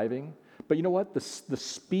about driving. But you know what? The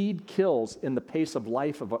speed kills in the pace of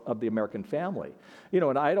life of the American family.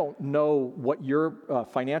 And I don't know what your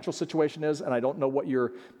financial situation is, and I don't know what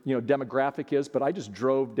your demographic is, but I just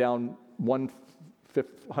drove down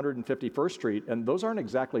 151st Street, and those aren't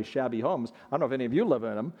exactly shabby homes. I don't know if any of you live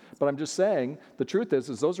in them, but I'm just saying the truth is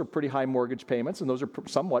those are pretty high mortgage payments, and those are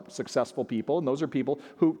somewhat successful people, and those are people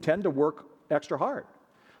who tend to work extra hard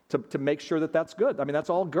to make sure that that's good. I mean, that's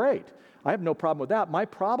all great. I have no problem with that. My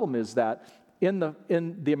problem is that in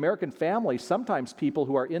the American family, sometimes people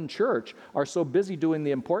who are in church are so busy doing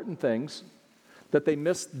the important things that they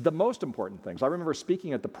miss the most important things. I remember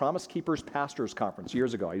speaking at the Promise Keepers Pastors Conference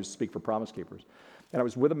years ago. I used to speak for Promise Keepers. And I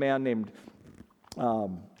was with a man named, I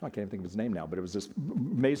can't even think of his name now, but it was this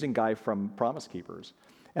amazing guy from Promise Keepers.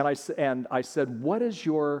 And I said, "What is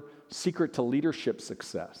your secret to leadership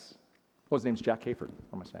success?" Well, his name's Jack Hayford.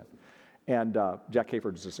 What am I saying? And Jack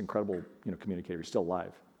Hayford is this incredible communicator. He's still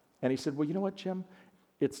alive. And he said, "Well, you know what, Jim?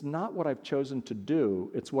 It's not what I've chosen to do.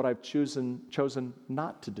 It's what I've chosen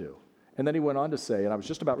not to do." And then he went on to say, and I was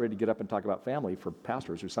just about ready to get up and talk about family for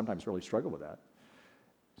pastors who sometimes really struggle with that.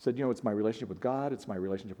 He said, "It's my relationship with God. It's my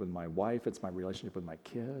relationship with my wife. It's my relationship with my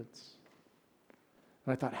kids."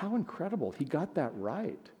 And I thought, how incredible. He got that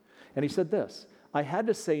right. And he said this, "I had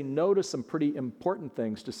to say no to some pretty important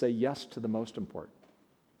things to say yes to the most important."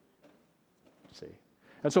 See?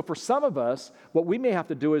 And so for some of us, what we may have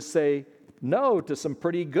to do is say no to some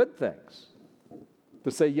pretty good things, to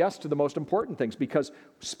say yes to the most important things, because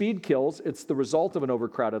speed kills. It's the result of an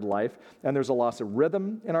overcrowded life, and there's a loss of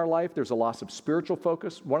rhythm in our life. There's a loss of spiritual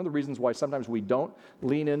focus. One of the reasons why sometimes we don't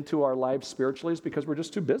lean into our lives spiritually is because we're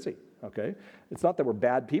just too busy, okay? It's not that we're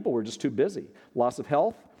bad people. We're just too busy. Loss of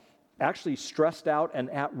health, actually stressed out and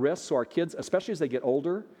at risk. So our kids, especially as they get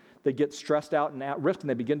older, they get stressed out and at risk, and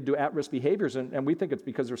they begin to do at-risk behaviors, and we think it's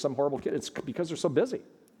because they're some horrible kid. It's because they're so busy,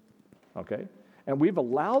 okay? And we've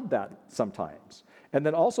allowed that sometimes. And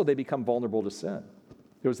then also they become vulnerable to sin.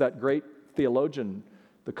 There was that great theologian,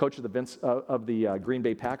 the coach of the Green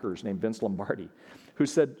Bay Packers named Vince Lombardi, who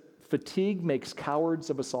said, "Fatigue makes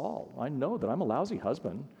cowards of us all." I know that I'm a lousy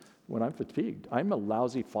husband when I'm fatigued. I'm a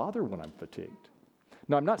lousy father when I'm fatigued.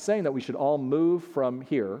 Now, I'm not saying that we should all move from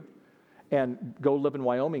here and go live in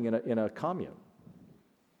Wyoming in a commune.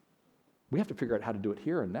 We have to figure out how to do it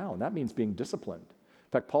here and now, and that means being disciplined.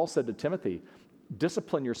 In fact, Paul said to Timothy,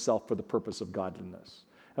 "Discipline yourself for the purpose of godliness."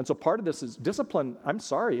 And so part of this is discipline. I'm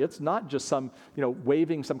sorry, it's not just some,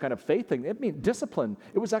 waving some kind of faith thing. It means discipline.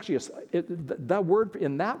 It was actually, that word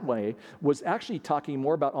in that way was actually talking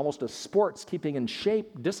more about almost a sports keeping in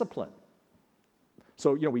shape discipline.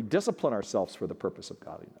 So, we discipline ourselves for the purpose of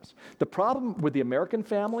godliness. The problem with the American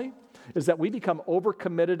family is that we become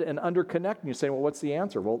overcommitted and underconnected. And you say, well, what's the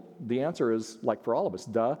answer? Well, the answer is, like for all of us,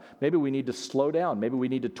 maybe we need to slow down. Maybe we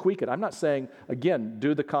need to tweak it. I'm not saying, again,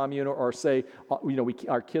 do the commune or say,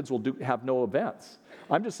 our kids will have no events.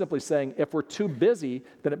 I'm just simply saying if we're too busy,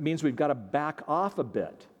 then it means we've got to back off a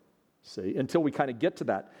bit, see, until we kind of get to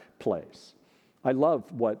that place. I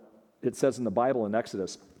love what it says in the Bible in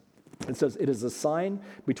Exodus. It says, "It is a sign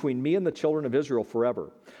between me and the children of Israel forever.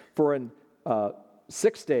 For in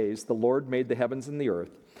 6 days the Lord made the heavens and the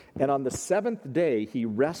earth, and on the seventh day he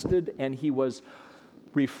rested and he was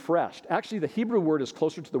refreshed. Actually, the Hebrew word is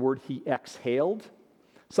closer to the word he exhaled.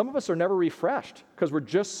 Some of us are never refreshed because we're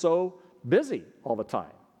just so busy all the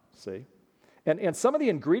time, see? And some of the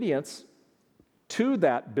ingredients to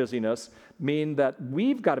that busyness mean that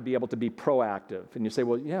we've got to be able to be proactive. And you say,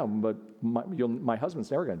 well, yeah, but my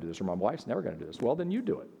husband's never going to do this, or my wife's never going to do this. Well, then you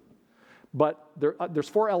do it. But there's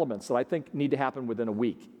 4 elements that I think need to happen within a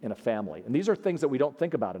week in a family. And these are things that we don't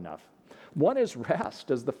think about enough. One is rest.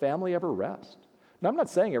 Does the family ever rest? Now, I'm not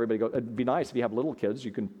saying everybody go, it'd be nice if you have little kids,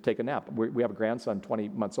 you can take a nap. We have a grandson, 20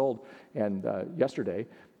 months old, and yesterday,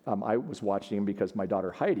 I was watching him because my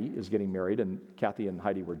daughter Heidi is getting married, and Kathy and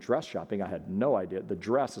Heidi were dress shopping. I had no idea. The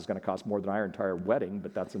dress is going to cost more than our entire wedding,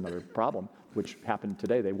 but that's another problem, which happened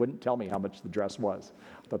today. They wouldn't tell me how much the dress was.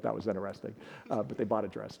 I thought that was interesting. But they bought a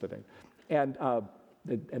dress today. And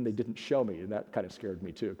they didn't show me, and that kind of scared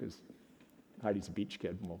me too, because Heidi's a beach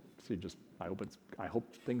kid. Well, so I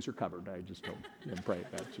hope things are covered. I just hope and pray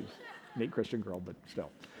that she's a neat Christian girl, but still.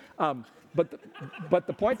 But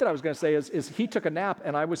the point that I was going to say is he took a nap,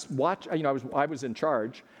 and I was I was in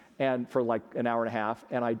charge, and for like an hour and a half,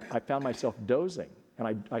 and I found myself dozing,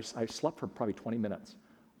 and I slept for probably 20 minutes.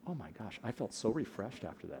 Oh my gosh, I felt so refreshed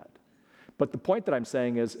after that. But the point that I'm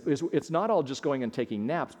saying is it's not all just going and taking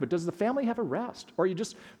naps, but does the family have a rest? Or are you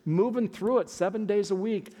just moving through it 7 days a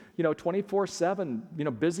week,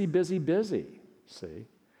 24/7, busy, busy, busy, see?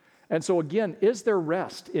 And so again, is there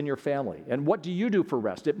rest in your family? And what do you do for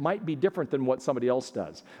rest? It might be different than what somebody else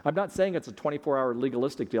does. I'm not saying it's a 24-hour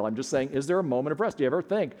legalistic deal. I'm just saying, is there a moment of rest? Do you ever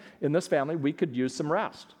think, in this family, we could use some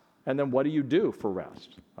rest? And then what do you do for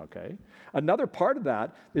rest? Okay. Another part of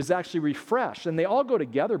that is actually refresh. And they all go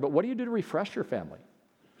together, but what do you do to refresh your family?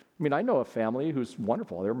 I mean, I know a family who's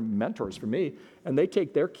wonderful. They're mentors for me, and they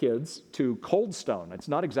take their kids to Cold Stone. It's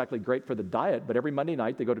not exactly great for the diet, but every Monday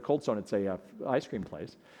night they go to Cold Stone. It's a ice cream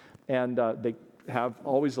place, and they have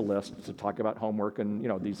always a list to talk about homework and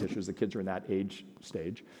these issues. The kids are in that age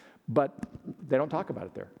stage, but they don't talk about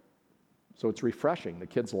it there. So it's refreshing. The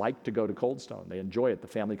kids like to go to Cold Stone. They enjoy it. The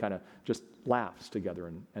family kind of just laughs together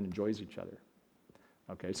and enjoys each other.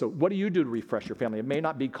 Okay, so what do you do to refresh your family? It may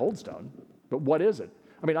not be Cold Stone, but what is it?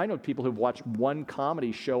 I mean, I know people who've watched one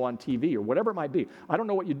comedy show on TV or whatever it might be. I don't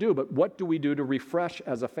know what you do, but what do we do to refresh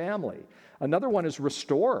as a family? Another one is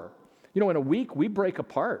restore. In a week, we break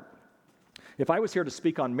apart. If I was here to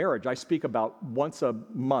speak on marriage, I speak about once a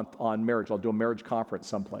month on marriage. I'll do a marriage conference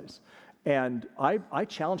someplace. And I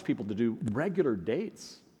challenge people to do regular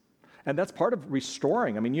dates. And that's part of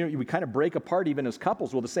restoring. I mean, we kind of break apart even as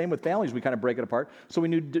couples. Well, the same with families, we kind of break it apart. So we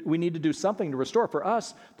need to do something to restore. For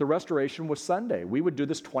us, the restoration was Sunday. We would do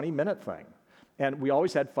this 20-minute thing. And we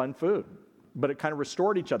always had fun food. But it kind of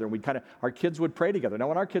restored each other. And our kids would pray together. Now,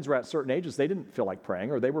 when our kids were at certain ages, they didn't feel like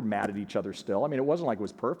praying, or they were mad at each other still. I mean, it wasn't like it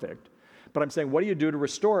was perfect. But I'm saying, what do you do to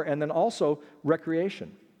restore? And then also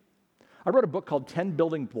recreation. I wrote a book called 10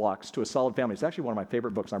 Building Blocks to a Solid Family. It's actually one of my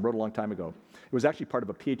favorite books, and I wrote it a long time ago. It was actually part of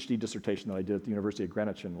a PhD dissertation that I did at the University of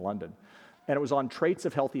Greenwich in London. And it was on traits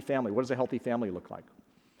of healthy family. What does a healthy family look like?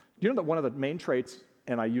 Do you know that one of the main traits,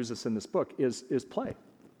 and I use this in this book, is play,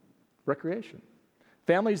 recreation.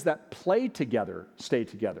 Families that play together stay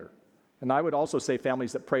together. And I would also say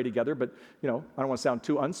families that pray together, but, I don't want to sound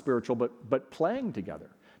too unspiritual, but playing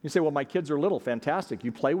together. You say, well, my kids are little. Fantastic.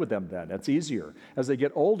 You play with them then. That's easier. As they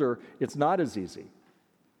get older, it's not as easy.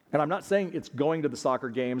 And I'm not saying it's going to the soccer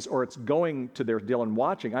games or it's going to their deal and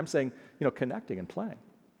watching. I'm saying, connecting and playing.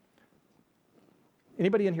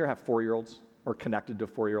 Anybody in here have 4-year-olds or connected to a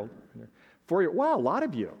 4-year-old? Wow, a lot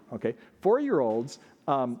of you. Okay. 4-year-olds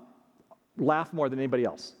laugh more than anybody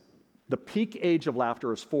else. The peak age of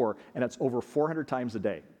laughter is 4, and it's over 400 times a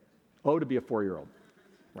day. Oh, to be a 4-year-old,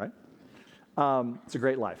 right? It's a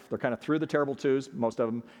great life. They're kind of through the terrible twos, most of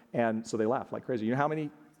them, and so they laugh like crazy. You know how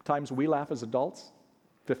many times we laugh as adults?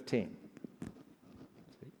 15.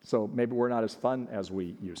 So maybe we're not as fun as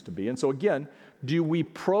we used to be. And so again, do we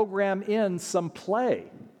program in some play?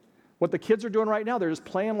 What the kids are doing right now, they're just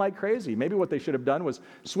playing like crazy. Maybe what they should have done was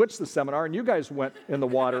switch the seminar, and you guys went in the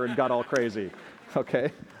water and got all crazy.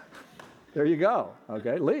 Okay? There you go.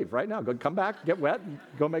 Okay? Leave right now. Go come back, get wet, and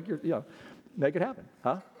go make make it happen.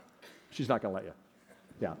 Huh? She's not going to let you.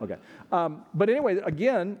 Yeah, okay. But anyway,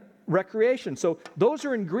 again, recreation. So those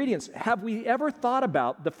are ingredients. Have we ever thought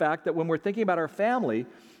about the fact that when we're thinking about our family,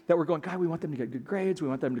 that we're going, God, we want them to get good grades. We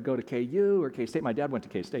want them to go to KU or K-State. My dad went to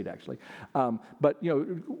K-State, actually. But,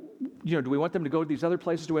 do we want them to go to these other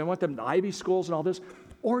places? Do we want them to Ivy schools and all this?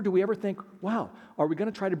 Or do we ever think, wow, are we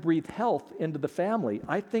going to try to breathe health into the family?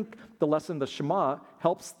 I think the lesson of the Shema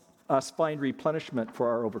helps us find replenishment for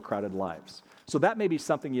our overcrowded lives. So that may be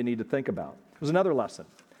something you need to think about. There's another lesson.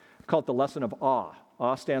 I call it the lesson of awe.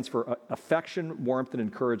 Awe stands for affection, warmth, and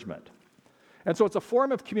encouragement. And so it's a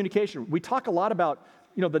form of communication. We talk a lot about,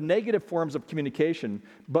 the negative forms of communication,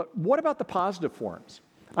 but what about the positive forms?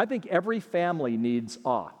 I think every family needs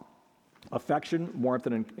awe, affection, warmth,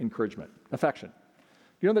 and encouragement. Affection.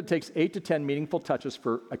 You know that it takes 8 to 10 meaningful touches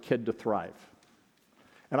for a kid to thrive.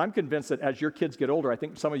 And I'm convinced that as your kids get older, I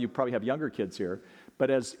think some of you probably have younger kids here, but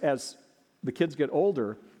as the kids get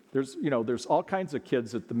older, there's all kinds of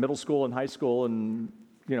kids at the middle school and high school and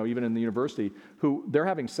even in the university who they're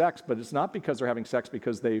having sex, but it's not because they're having sex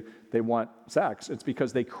because they want sex. It's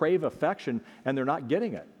because they crave affection and they're not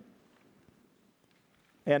getting it.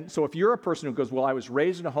 And so if you're a person who goes, well, I was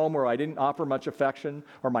raised in a home where I didn't offer much affection,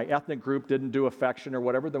 or my ethnic group didn't do affection or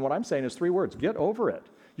whatever, then what I'm saying is 3 words: get over it.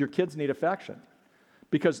 Your kids need affection.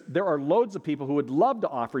 Because there are loads of people who would love to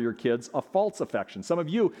offer your kids a false affection. Some of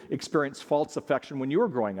you experienced false affection when you were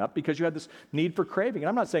growing up because you had this need for craving. And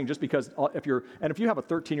I'm not saying just because if you have a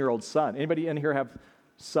 13-year-old son, anybody in here have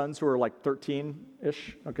sons who are like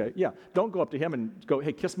 13-ish? Okay, yeah. Don't go up to him and go,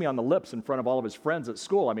 hey, kiss me on the lips in front of all of his friends at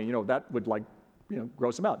school. I mean, that would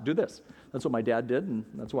gross him out. Do this. That's what my dad did, and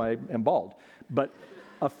that's why I am bald. But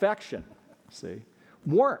affection, see?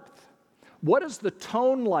 Warmth. What is the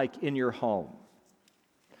tone like in your home?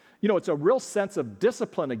 It's a real sense of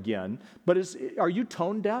discipline again, but are you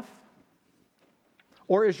tone deaf?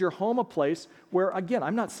 Or is your home a place where, again,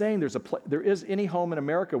 I'm not saying there is any home in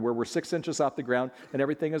America where we're 6 inches off the ground and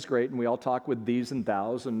everything is great and we all talk with these and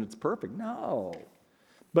thous and it's perfect. No.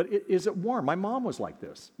 But is it warm? My mom was like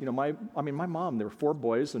this. My mom, there were 4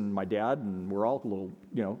 boys and my dad, and we're all a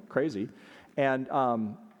little, crazy.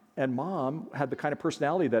 And Mom had the kind of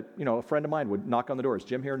personality that, a friend of mine would knock on the door. Is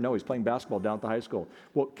Jim here? No, he's playing basketball down at the high school.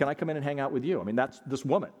 Well, can I come in and hang out with you? That's this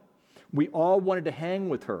woman. We all wanted to hang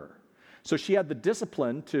with her. So she had the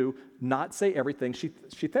discipline to not say everything she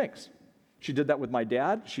thinks. She did that with my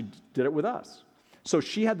dad. She did it with us. So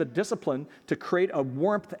she had the discipline to create a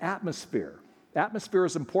warmth atmosphere. Atmosphere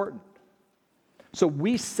is important. So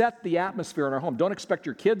we set the atmosphere in our home. Don't expect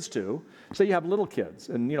your kids to. Say you have little kids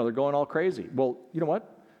and, they're going all crazy. Well, you know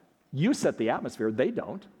what? You set the atmosphere. They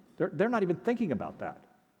don't. They're not even thinking about that.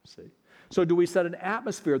 See? So do we set an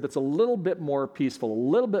atmosphere that's a little bit more peaceful, a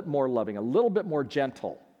little bit more loving, a little bit more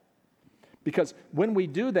gentle? Because when we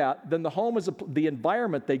do that, then the home is the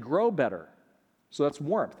environment, they grow better. So that's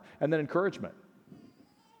warmth. And then encouragement.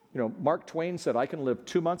 Mark Twain said, I can live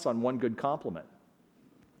 2 months on one good compliment.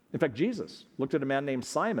 In fact, Jesus looked at a man named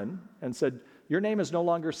Simon and said, your name is no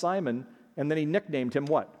longer Simon. And then he nicknamed him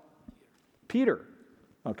what? Peter.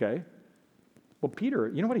 Okay. Well, Peter,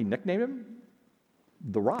 you know what he nicknamed him?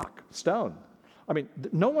 The Rock, Stone.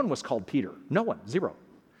 No one was called Peter. No one, 0.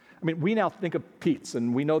 We now think of Pete's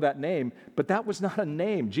and we know that name, but that was not a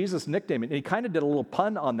name. Jesus nicknamed it. And he kind of did a little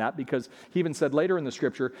pun on that because he even said later in the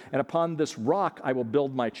scripture, and upon this rock I will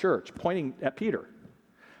build my church, pointing at Peter.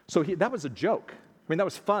 So that was a joke. That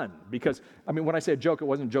was fun because, when I say a joke, it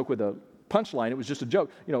wasn't a joke with a punchline. It was just a joke.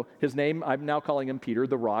 His name, I'm now calling him Peter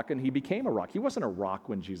the Rock, and he became a rock. He wasn't a rock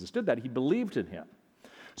when Jesus did that. He believed in him.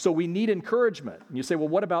 So we need encouragement. And you say, well,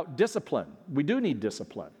 what about discipline? We do need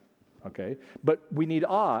discipline, okay? But we need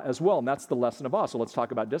awe as well, and that's the lesson of awe. So let's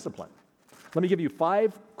talk about discipline. Let me give you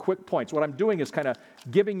 5 quick points. What I'm doing is kind of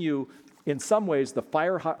giving you, in some ways, the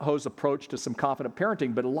fire hose approach to some confident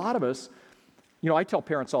parenting, but a lot of us, I tell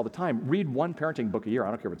parents all the time, read 1 parenting book a year. I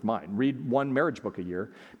don't care if it's mine. Read 1 marriage book a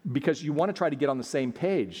year because you want to try to get on the same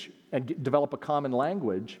page and develop a common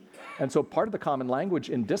language. And so part of the common language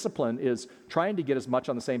in discipline is trying to get as much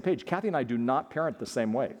on the same page. Kathy and I do not parent the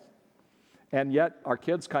same way. And yet our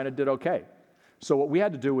kids kind of did okay. So what we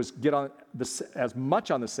had to do was get on as much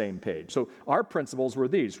on the same page. So our principles were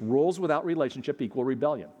these: rules without relationship equal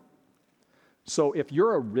rebellion. So if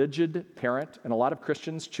you're a rigid parent, and a lot of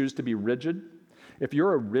Christians choose to be rigid, if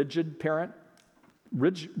you're a rigid parent,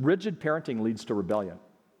 rigid parenting leads to rebellion.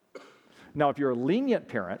 Now, if you're a lenient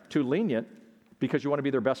parent, too lenient, because you want to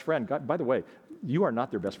be their best friend, God, by the way, you are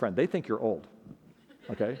not their best friend. They think you're old,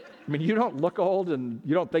 okay? You don't look old and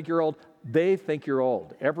you don't think you're old. They think you're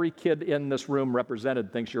old. Every kid in this room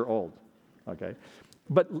represented thinks you're old, okay?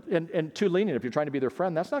 But, and too lenient, if you're trying to be their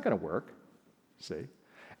friend, that's not going to work, see?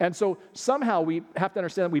 And so somehow we have to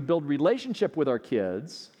understand that we build relationship with our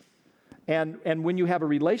kids. And when you have a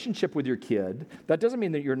relationship with your kid, that doesn't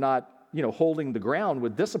mean that you're not, holding the ground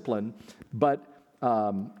with discipline, but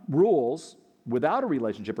rules without a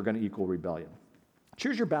relationship are going to equal rebellion.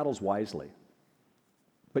 Choose your battles wisely.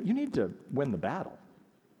 But you need to win the battle.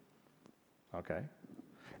 Okay?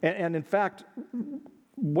 And in fact,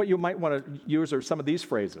 what you might want to use are some of these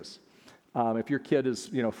phrases. If your kid is,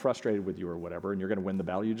 frustrated with you or whatever, and you're going to win the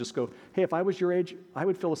battle, you just go, hey, if I was your age, I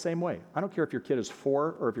would feel the same way. I don't care if your kid is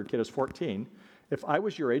 4 or if your kid is 14. If I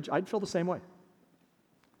was your age, I'd feel the same way.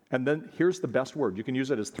 And then here's the best word. You can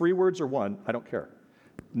use it as 3 words or 1. I don't care.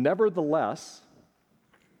 Nevertheless,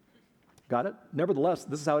 got it? Nevertheless,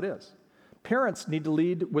 this is how it is. Parents need to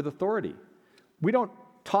lead with authority. We don't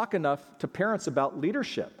talk enough to parents about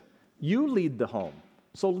leadership. You lead the home.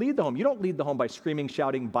 So lead the home. You don't lead the home by screaming,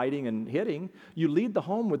 shouting, biting, and hitting. You lead the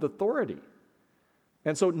home with authority.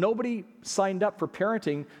 And so nobody signed up for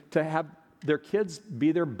parenting to have their kids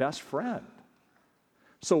be their best friend.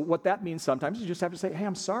 So what that means sometimes is you just have to say, hey,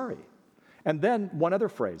 I'm sorry. And then one other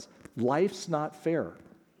phrase, life's not fair.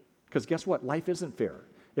 Because guess what? Life isn't fair.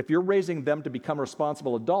 If you're raising them to become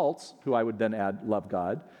responsible adults, who I would then add love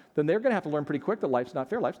God, then they're going to have to learn pretty quick that life's not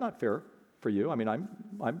fair. Life's not fair for you. I mean, I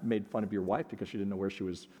made fun of your wife because she didn't know where she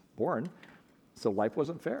was born, so life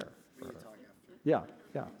wasn't fair. Yeah.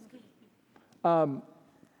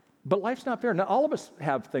 But life's not fair. Now, all of us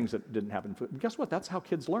have things that didn't happen. Guess what? That's how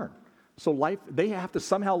kids learn. So they have to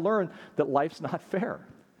somehow learn that life's not fair.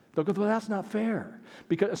 They'll go, well, that's not fair.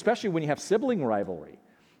 Because especially when you have sibling rivalry.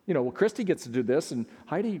 Christy gets to do this, and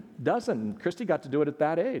Heidi doesn't. And Christy got to do it at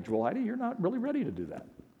that age. Well, Heidi, you're not really ready to do that.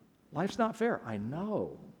 Life's not fair. I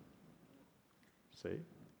know. See?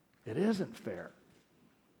 It isn't fair.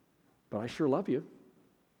 But I sure love you.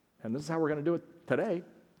 And this is how we're going to do it today.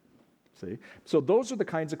 See? So those are the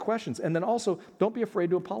kinds of questions. And then also, don't be afraid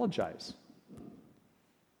to apologize.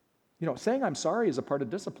 Saying I'm sorry is a part of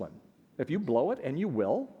discipline. If you blow it, and you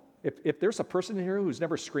will, if there's a person in here who's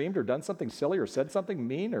never screamed or done something silly or said something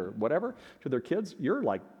mean or whatever to their kids, you're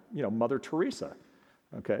like, Mother Teresa,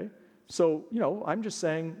 okay? So, I'm just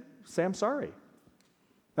saying, say I'm sorry.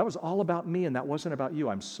 That was all about me, and that wasn't about you.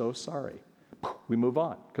 I'm so sorry. We move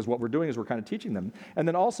on, because what we're doing is we're kind of teaching them. And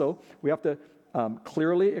then also, we have to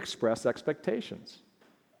clearly express expectations.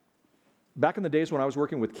 Back in the days when I was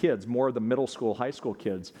working with kids, more of the middle school, high school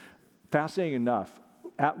kids, fascinating enough,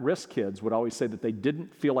 at-risk kids would always say that they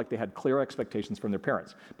didn't feel like they had clear expectations from their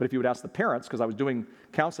parents. But if you would ask the parents, because I was doing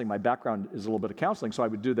counseling, my background is a little bit of counseling, so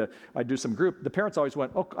I'd do some group. The parents always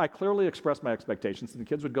went, oh, I clearly expressed my expectations, and the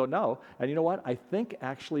kids would go, no. And you know what? I think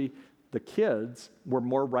actually the kids were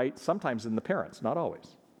more right sometimes than the parents, not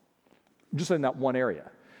always. Just in that one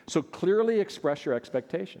area. So clearly express your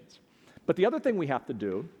expectations. But the other thing we have to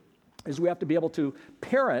do is we have to be able to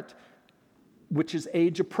parent which is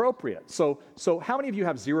age appropriate. So how many of you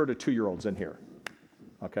have 0 to 2-year-olds in here?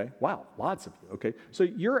 Okay, wow, lots of you, okay. So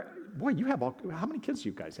you have how many kids do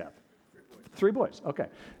you guys have? 3 boys, okay.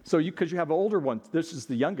 So because you have older ones, this is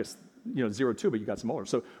the youngest, 0 to 2, but you got some older.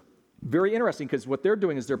 So very interesting, because what they're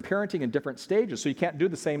doing is they're parenting in different stages, so you can't do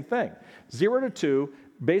the same thing. 0 to 2,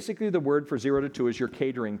 basically the word for 0 to 2 is you're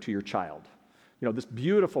catering to your child. This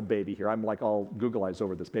beautiful baby here, I'm like all Google eyes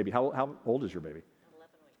over this baby. How old is your baby?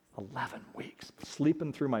 11 weeks,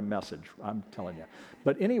 sleeping through my message, I'm telling you.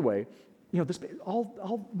 But anyway, this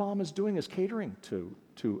all mom is doing is catering to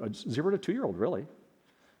a 0 to 2-year-old, really.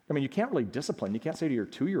 I mean, you can't really discipline. You can't say to your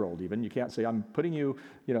 2-year-old even, you can't say, I'm putting you,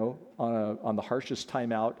 on the harshest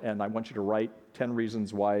timeout, and I want you to write 10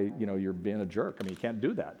 reasons why, you're being a jerk. I mean, you can't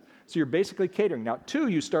do that. So you're basically catering. Now, 2,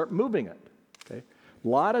 you start moving it, okay? A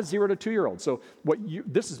lot of 0 to 2-year-olds. So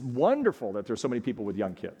this is wonderful that there's so many people with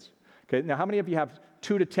young kids. Okay, now how many of you have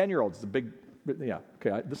 2 to 10-year-olds? The big, yeah,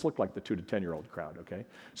 okay, this looked like the 2 to 10-year-old crowd, okay?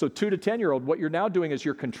 So 2 to 10-year-old, what you're now doing is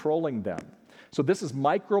you're controlling them. So this is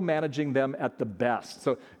micromanaging them at the best.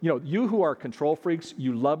 So, you who are control freaks,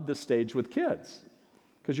 you love this stage with kids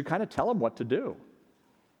because you kind of tell them what to do,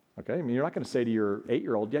 okay? I mean, you're not going to say to your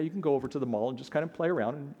 8-year-old, yeah, you can go over to the mall and just kind of play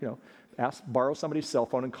around and, borrow somebody's cell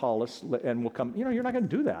phone and call us and we'll come. You're not going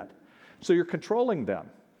to do that. So you're controlling them.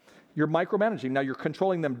 You're micromanaging. Now, you're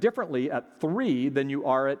controlling them differently at 3 than you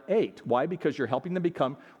are at 8. Why? Because you're helping them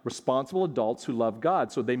become responsible adults who love God.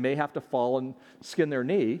 So they may have to fall and skin their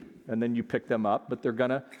knee, and then you pick them up, but they're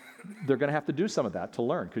gonna have to do some of that to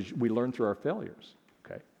learn, because we learn through our failures,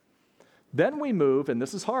 okay? Then we move, and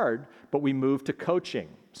this is hard, but we move to coaching.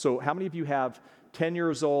 So how many of you have 10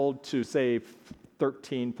 years old to, say,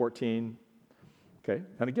 13, 14, okay,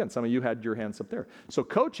 and again, some of you had your hands up there. So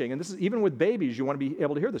coaching, and this is even with babies, you want to be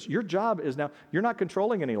able to hear this. Your job is now, you're not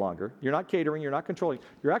controlling any longer. You're not catering, you're not controlling.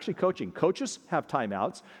 You're actually coaching. Coaches have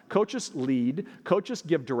timeouts. Coaches lead. Coaches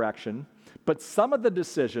give direction. But some of the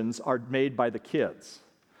decisions are made by the kids.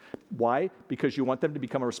 Why? Because you want them to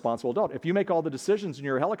become a responsible adult. If you make all the decisions and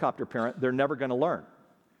you're a helicopter parent, they're never going to learn.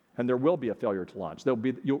 And there will be a failure to launch.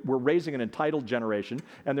 We're raising an entitled generation,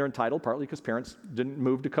 and they're entitled partly because parents didn't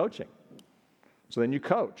move to coaching. So then you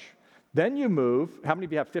coach. Then you move. How many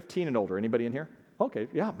of you have 15 and older? Anybody in here? Okay,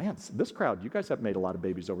 yeah, man, this crowd, you guys have made a lot of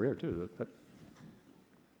babies over here too. That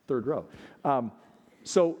third row.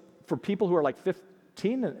 So for people who are like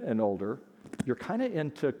 15 and older, you're kind of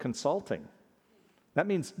into consulting. That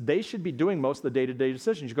means they should be doing most of the day-to-day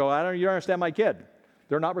decisions. You go, you don't understand my kid.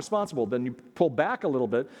 They're not responsible. Then you pull back a little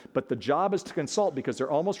bit, but the job is to consult because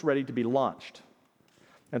they're almost ready to be launched.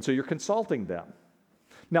 And so you're consulting them.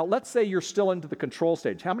 Now, let's say you're still into the control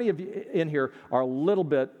stage. How many of you in here are a little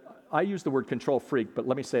bit, I use the word control freak, but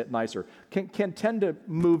let me say it nicer, can tend to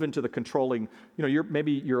move into the controlling,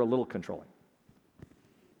 maybe you're a little controlling.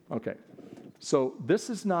 Okay. So this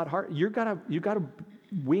is not hard. You gotta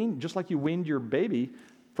wean, just like you weaned your baby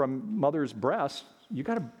from mother's breast, you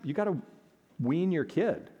gotta wean your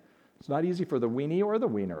kid. It's not easy for the weenie or the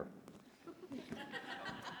wiener.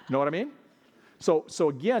 Know what I mean? So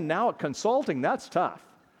again, now at consulting, that's tough.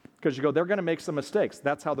 Because you go, they're gonna make some mistakes.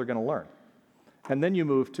 That's how they're gonna learn. And then you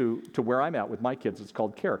move to where I'm at with my kids. It's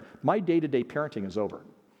called care. My day-to-day parenting is over.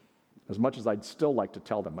 As much as I'd still like to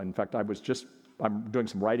tell them. In fact, I'm doing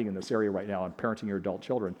some writing in this area right now on parenting your adult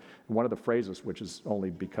children. And one of the phrases, which is only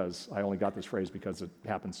because I only got this phrase because it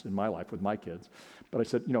happens in my life with my kids. But I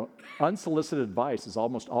said, unsolicited advice is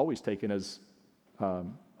almost always taken as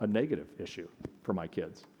a negative issue for my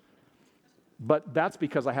kids. But that's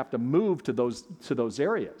because I have to move to those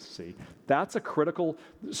areas, see? That's a critical,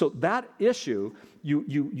 so that issue,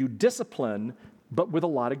 you discipline, but with a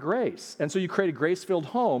lot of grace. And so you create a grace-filled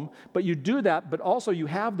home, but you do that, but also you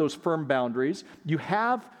have those firm boundaries. You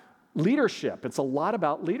have leadership. It's a lot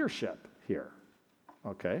about leadership here,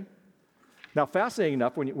 okay? Now, fascinating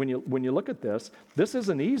enough, when you look at this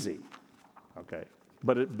isn't easy, okay?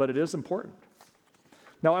 But it is important.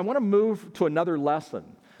 Now, I want to move to another lesson.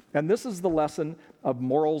 And this is the lesson of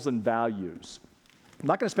morals and values. I'm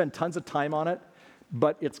not going to spend tons of time on it,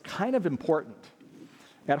 but it's kind of important.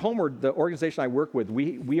 At Homeward, the organization I work with,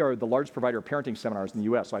 we are the largest provider of parenting seminars in the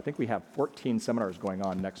U.S., so I think we have 14 seminars going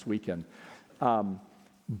on next weekend.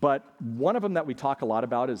 But one of them that we talk a lot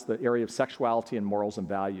about is the area of sexuality and morals and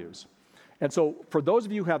values. And so for those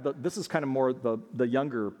of you who have this is kind of more the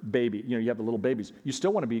younger baby, you have the little babies, you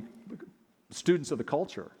still want to be students of the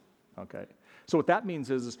culture, okay? So what that means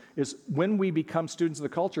is when we become students of the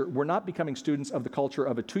culture, we're not becoming students of the culture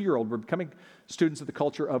of a 2-year-old. We're becoming students of the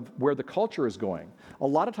culture of where the culture is going. A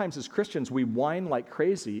lot of times as Christians, we whine like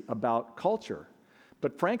crazy about culture.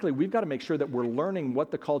 But frankly, we've got to make sure that we're learning what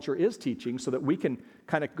the culture is teaching so that we can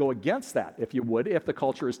kind of go against that, if you would, if the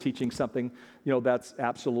culture is teaching something, that's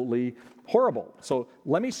absolutely horrible. So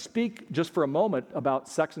let me speak just for a moment about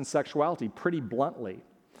sex and sexuality pretty bluntly.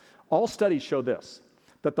 All studies show this,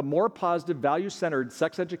 that the more positive, value-centered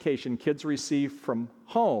sex education kids receive from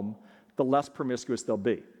home, the less promiscuous they'll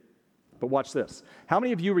be. But watch this. How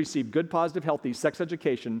many of you received good, positive, healthy sex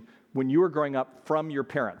education when you were growing up from your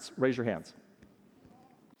parents? Raise your hands.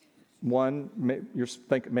 1, you're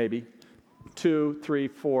thinking maybe. 2, 3,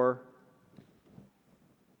 4.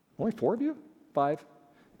 Only 4 of you? 5?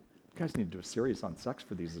 You guys need to do a series on sex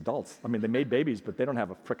for these adults. I mean, they made babies, but they don't have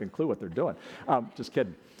a freaking clue what they're doing. Just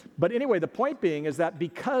kidding. But anyway, the point being is that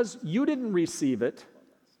because you didn't receive it,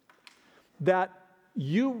 that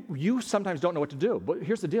you sometimes don't know what to do. But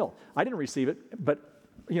here's the deal. I didn't receive it, but,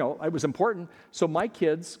 it was important. So my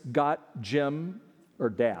kids got Jim, or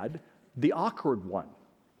Dad, the awkward one.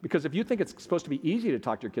 Because if you think it's supposed to be easy to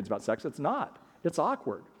talk to your kids about sex, it's not. It's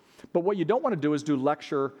awkward. But what you don't want to do is do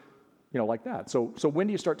lecture like that. So when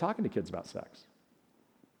do you start talking to kids about sex?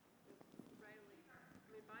 Right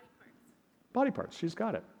away. Body parts. Body parts, she's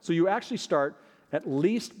got it. So you actually start at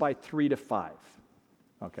least by 3 to 5,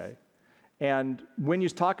 okay? And when you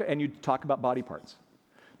talk about body parts.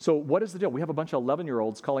 So what is the deal? We have a bunch of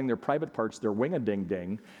 11-year-olds calling their private parts their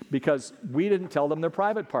wing-a-ding-ding because we didn't tell them their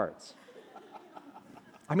private parts.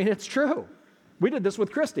 I mean, it's true. We did this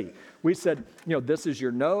with Christy. We said, this is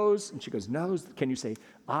your nose. And she goes, nose. Can you say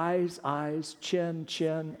eyes,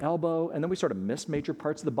 chin, elbow? And then we sort of miss major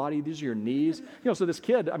parts of the body. These are your knees. So this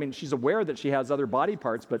kid, she's aware that she has other body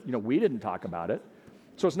parts, but, we didn't talk about it.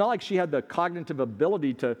 So it's not like she had the cognitive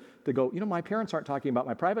ability to go, my parents aren't talking about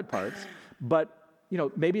my private parts. But,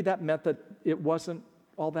 maybe that meant that it wasn't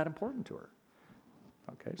all that important to her.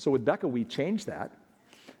 Okay, so with Becca, we changed that.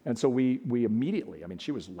 And so we immediately,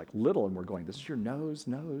 she was like little, and we're going, this is your nose,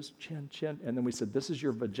 chin. And then we said, this is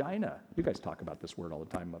your vagina. You guys talk about this word all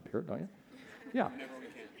the time up here, don't you? Yeah.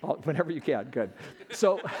 Whenever you can, good.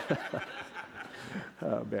 So,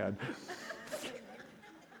 oh, man.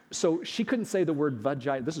 So she couldn't say the word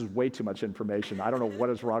vagina. This is way too much information. I don't know what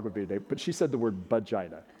is wrong with me today, but she said the word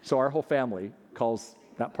vagina. So our whole family calls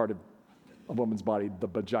that part of a woman's body, the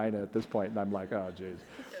vagina at this point, and I'm like, oh, geez.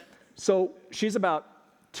 So she's about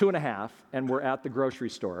 2.5, and we're at the grocery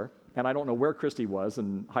store, and I don't know where Christy was,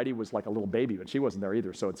 and Heidi was like a little baby, but she wasn't there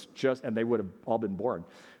either, so it's just, and they would have all been born.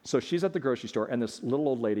 So she's at the grocery store, and this little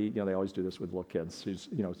old lady, they always do this with little kids.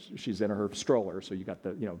 She's in her stroller, so you got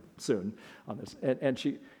the, soon on this.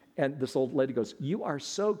 And this old lady goes, "You are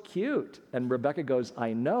so cute." And Rebecca goes,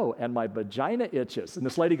 "I know, and my vagina itches." And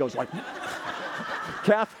this lady goes like,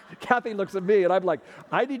 Kathy looks at me, and I'm like,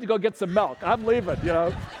 "I need to go get some milk. I'm leaving,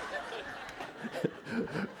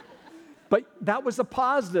 But that was a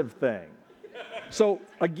positive thing. So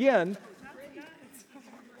again,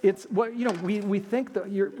 it's what, we think that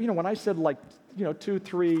when I said 2,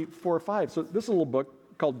 3, 4, 5. So this is a little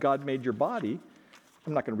book called God Made Your Body.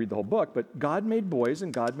 I'm not going to read the whole book, but God made boys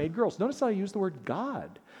and God made girls. Notice how I use the word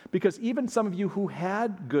God, because even some of you who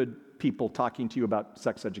had good people talking to you about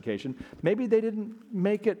sex education, maybe they didn't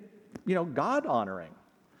make it, God honoring.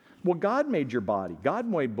 Well, God made your body. God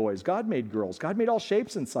made boys. God made girls. God made all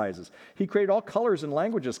shapes and sizes. He created all colors and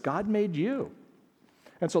languages. God made you.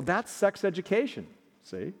 And so that's sex education,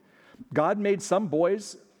 see? God made some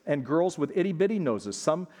boys and girls with itty-bitty noses.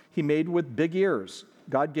 Some he made with big ears.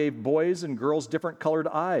 God gave boys and girls different colored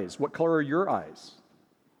eyes. What color are your eyes?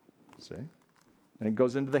 See? And it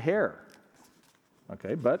goes into the hair.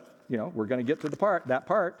 Okay, but, we're going to get to that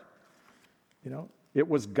part. It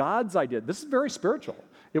was God's idea. This is very spiritual.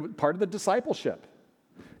 It was part of the discipleship.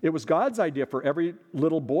 It was God's idea for every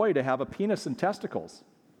little boy to have a penis and testicles.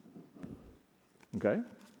 Okay?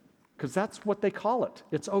 Because that's what they call it.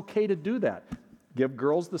 It's okay to do that. Give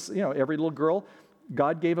girls this, every little girl,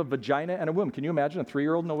 God gave a vagina and a womb. Can you imagine a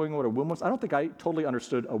 3-year-old knowing what a womb was? I don't think I totally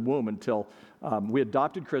understood a womb until we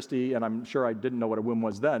adopted Christy, and I'm sure I didn't know what a womb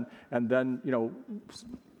was then. And then,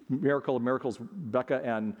 miracle of miracles, Becca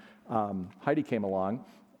and Heidi came along.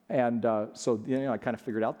 And so I kind of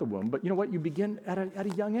figured out the womb. But you know what? You begin at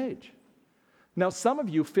a young age. Now, some of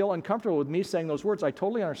you feel uncomfortable with me saying those words. I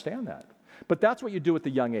totally understand that. But that's what you do at the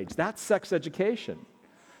young age. That's sex education.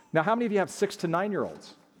 Now, how many of you have 6 to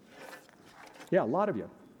 9-year-olds? Yeah, a lot of you.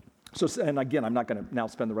 So, and again, I'm not going to now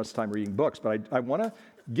spend the rest of the time reading books, but I want to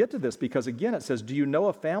get to this because, again, it says, do you know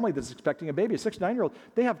a family that's expecting a baby? A 6 to 9-year-old,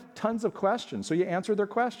 they have tons of questions, so you answer their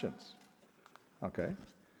questions. Okay?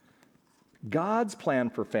 God's plan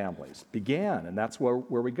for families began, and that's where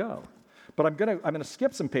we go. But I'm going to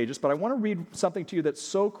skip some pages, but I want to read something to you that's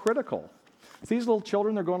so critical. See these little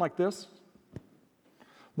children, they're going like this?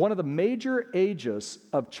 One of the major ages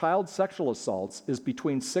of child sexual assaults is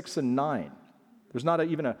between 6 and 9. There's not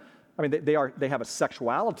they have a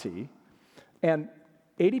sexuality, and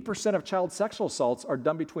 80% of child sexual assaults are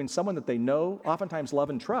done between someone that they know, oftentimes love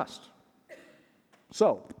and trust.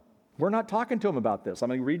 So, we're not talking to them about this. I'm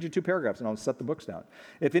going to read you 2 paragraphs, and I'll set the books down.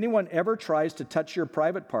 If anyone ever tries to touch your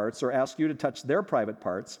private parts or ask you to touch their private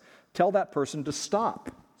parts, tell that person to stop.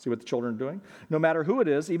 See what the children are doing? No matter who it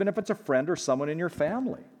is, even if it's a friend or someone in your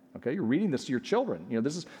family. Okay, you're reading this to your children.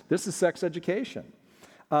 This is sex education.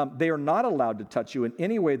 They are not allowed to touch you in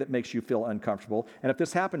any way that makes you feel uncomfortable. And if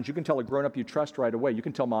this happens, you can tell a grown-up you trust right away. You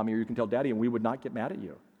can tell mommy or you can tell daddy, and we would not get mad at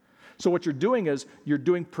you. So what you're doing is you're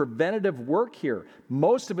doing preventative work here.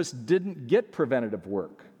 Most of us didn't get preventative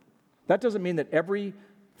work. That doesn't mean that every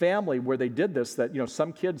family where they did this, that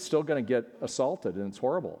some kid's still going to get assaulted, and it's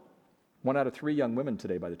horrible. 1 out of 3 young women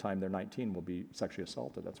today, by the time they're 19, will be sexually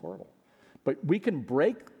assaulted. That's horrible. But we can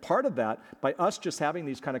break part of that by us just having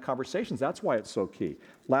these kind of conversations. That's why it's so key.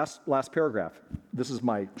 Last paragraph. This is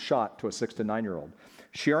my shot to a 6 to 9-year-old.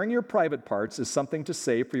 Sharing your private parts is something to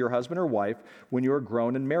save for your husband or wife when you are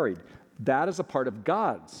grown and married. That is a part of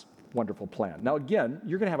God's wonderful plan. Now, again,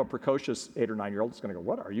 you're going to have a precocious 8 or 9-year-old that's going to go,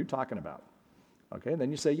 what are you talking about? Okay, and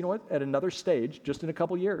then you say, you know what, at another stage, just in a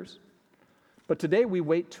couple years. But today we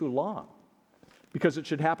wait too long because it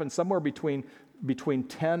should happen somewhere between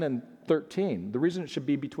 10 and 13. The reason it should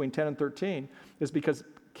be between 10 and 13 is because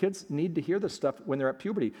kids need to hear this stuff when they're at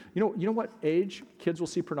puberty. You know what age kids will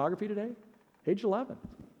see pornography today? Age 11.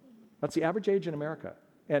 That's the average age in America.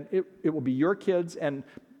 And it will be your kids, and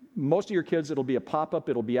most of your kids, it'll be a pop-up,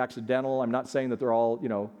 it'll be accidental. I'm not saying that they're all,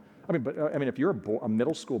 if you're a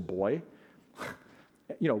middle school boy,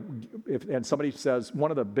 and somebody says,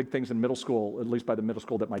 one of the big things in middle school, at least by the middle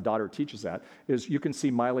school that my daughter teaches at, is you can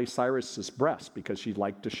see Miley Cyrus's breasts because she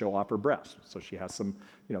liked to show off her breasts. So she has some,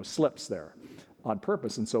 slips there on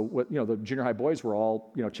purpose. And so, the junior high boys were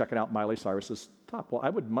all, checking out Miley Cyrus's top. Well, I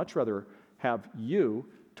would much rather have you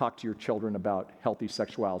talk to your children about healthy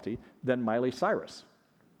sexuality than Miley Cyrus.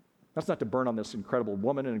 That's not to burn on this incredible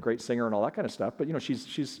woman and a great singer and all that kind of stuff, but,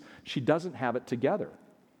 she doesn't have it together.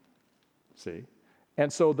 See?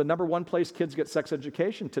 And so the number one place kids get sex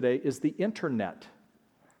education today is the internet.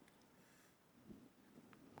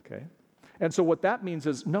 Okay? And so what that means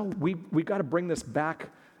is, no, we've got to bring this back,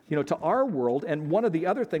 to our world. And one of the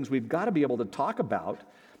other things we've got to be able to talk about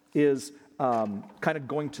is kind of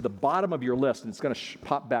going to the bottom of your list, and it's going to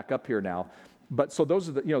pop back up here now. But so those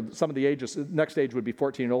are the, some of the ages. The next age would be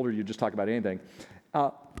 14 and older. You just talk about anything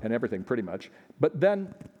and everything, pretty much. But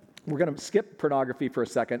then we're going to skip pornography for a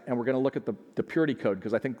second, and we're going to look at the purity code,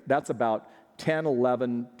 because I think that's about 10,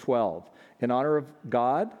 11, 12. In honor of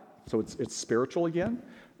God, so it's spiritual again.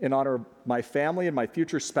 In honor of my family and my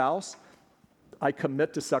future spouse, I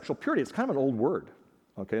commit to sexual purity. It's kind of an old word,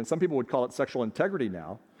 okay? And some people would call it sexual integrity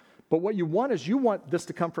now. But what you want is you want this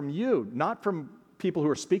to come from you, not from people who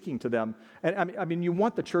are speaking to them. And I mean, you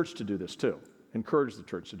want the church to do this too. Encourage the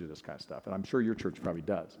church to do this kind of stuff. And I'm sure your church probably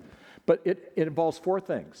does. But it involves four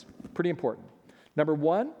things, pretty important. Number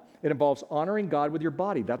one, it involves honoring God with your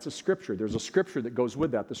body. That's a scripture. There's a scripture that goes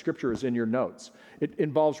with that. The scripture is in your notes. It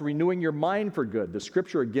involves renewing your mind for good. The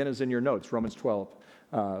scripture, again, is in your notes, Romans 12.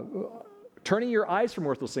 Turning your eyes from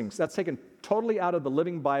worthless things. That's taken totally out of the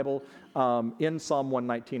Living Bible in Psalm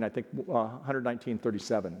 119, I think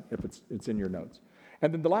 119:37, if it's in your notes.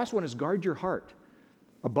 And then the last one is guard your heart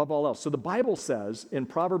above all else. So the Bible says in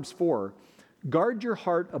Proverbs 4, guard your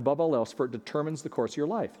heart above all else, for it determines the course of your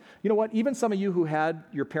life. You know what? Even some of you who had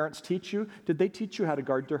your parents teach you, did they teach you how to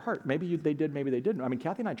guard their heart? Maybe they did, maybe they didn't. I mean,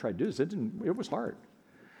 Kathy and I tried to do this. It was hard.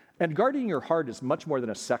 And guarding your heart is much more than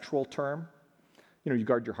a sexual term. You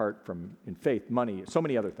guard your heart in faith, money, so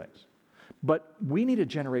many other things. But we need a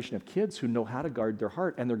generation of kids who know how to guard their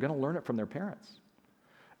heart, and they're going to learn it from their parents.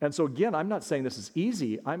 And so again, I'm not saying this is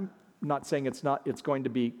easy. I'm not saying it's going to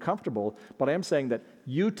be comfortable, but I am saying that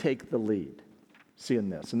you take the lead,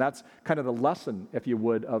 in this. And that's kind of the lesson, if you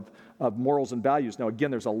would, of morals and values. Now,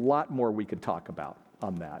 again, there's a lot more we could talk about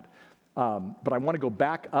on that. But I want to go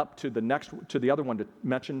back up to the other one to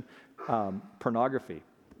mention pornography.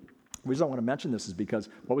 The reason I want to mention this is because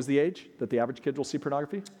what was the age that the average kid will see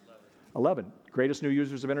pornography? 11. Greatest new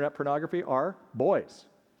users of internet pornography are boys,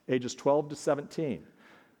 ages 12 to 17.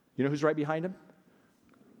 You know who's right behind them?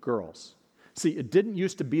 Girls. See, it didn't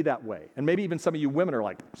used to be that way. And maybe even some of you women are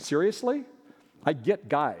like, seriously? I get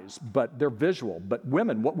guys, but they're visual. But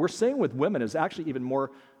women, what we're seeing with women is actually even more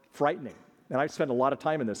frightening. And I spend a lot of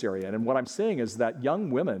time in this area. And what I'm seeing is that young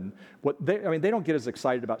women, they don't get as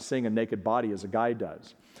excited about seeing a naked body as a guy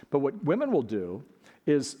does. But what women will do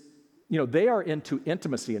is, they are into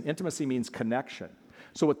intimacy, and intimacy means connection.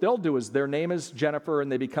 So what they'll do is their name is Jennifer,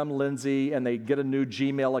 and they become Lindsay, and they get a new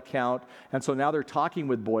Gmail account. And so now they're talking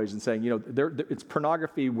with boys and saying, it's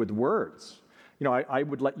pornography with words. I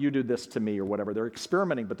would let you do this to me or whatever. They're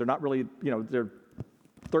experimenting, but they're not really, they're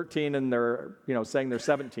 13 and they're, saying they're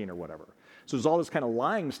 17 or whatever. So there's all this kind of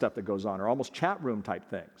lying stuff that goes on, or almost chat room type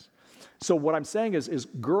things. So what I'm saying is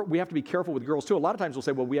we have to be careful with girls too. A lot of times we'll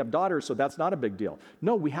say, well, we have daughters, so that's not a big deal.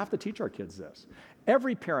 No, we have to teach our kids this.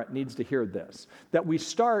 Every parent needs to hear this, that we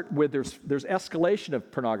start with, there's escalation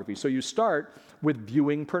of pornography. So you start with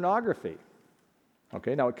viewing pornography.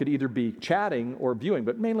 Okay, now it could either be chatting or viewing,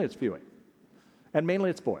 but mainly it's viewing. And mainly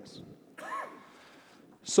it's boys.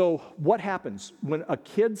 So what happens when a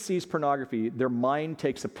kid sees pornography? Their mind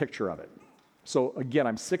takes a picture of it. So again,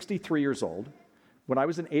 I'm 63 years old. When I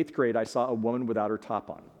was in 8th grade, I saw a woman without her top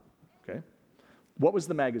on. Okay? What was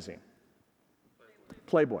the magazine?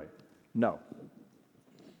 Playboy. No.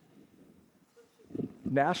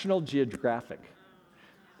 National Geographic.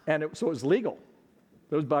 And so it was legal.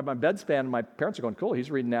 It was by my bedspan, and my parents are going, cool,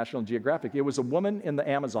 he's reading National Geographic. It was a woman in the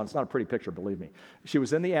Amazon. It's not a pretty picture, believe me. She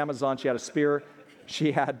was in the Amazon. She had a spear.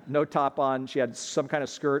 She had no top on. She had some kind of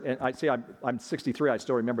skirt. And I'm 63. I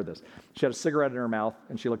still remember this. She had a cigarette in her mouth,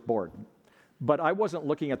 and she looked bored. But I wasn't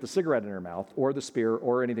looking at the cigarette in her mouth or the spear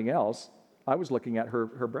or anything else. I was looking at her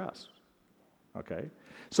breasts. Okay?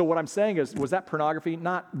 So what I'm saying is, was that pornography?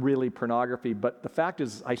 Not really pornography, but the fact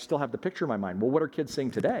is I still have the picture in my mind. Well, what are kids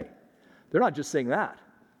seeing today? They're not just seeing that.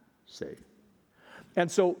 See? And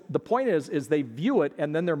so the point is they view it,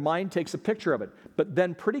 and then their mind takes a picture of it. But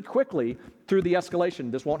then pretty quickly, through the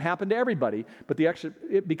escalation, this won't happen to everybody, but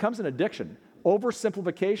it becomes an addiction.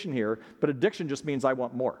 Oversimplification here, but addiction just means I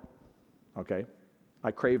want more. Okay?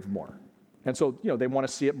 I crave more. And so, they want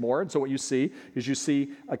to see it more. And so what you see is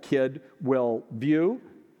a kid will view,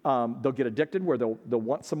 they'll get addicted where they'll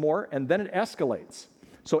want some more, and then it escalates.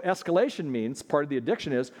 So escalation means part of the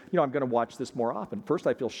addiction is, I'm going to watch this more often. First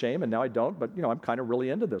I feel shame, and now I don't, but, I'm kind of really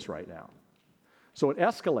into this right now. So it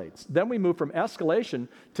escalates. Then we move from escalation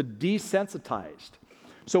to desensitized.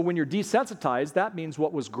 So when you're desensitized, that means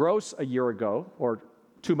what was gross a year ago, or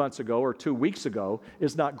 2 months ago or 2 weeks ago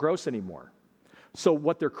is not gross anymore. So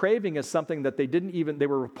what they're craving is something that they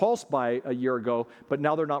were repulsed by a year ago, but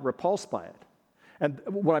now they're not repulsed by it. And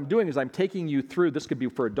what I'm doing is I'm taking you through, this could be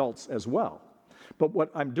for adults as well, but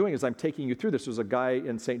what I'm doing is I'm taking you through this. There's a guy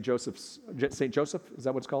in St. Joseph, is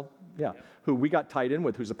that what it's called? Yeah, who we got tied in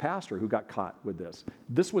with, who's a pastor, who got caught with this.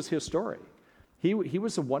 This was his story. He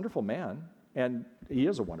was a wonderful man, and he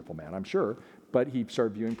is a wonderful man, I'm sure, but he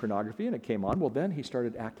started viewing pornography and it came on. Well, then he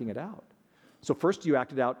started acting it out. So first you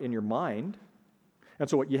act it out in your mind, and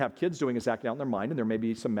so what you have kids doing is acting out in their mind, and there may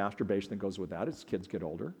be some masturbation that goes with that as kids get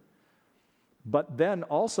older. But then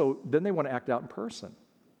they want to act out in person.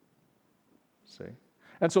 See?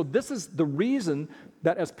 And so this is the reason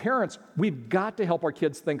that as parents, we've got to help our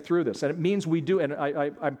kids think through this. And it means we do, and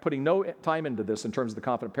I'm putting no time into this in terms of the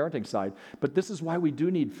confident parenting side, but this is why we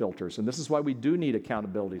do need filters, and this is why we do need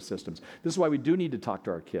accountability systems. This is why we do need to talk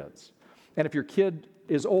to our kids. And if your kid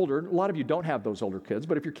is older, a lot of you don't have those older kids,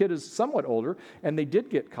 but if your kid is somewhat older and they did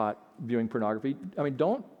get caught viewing pornography,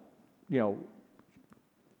 don't,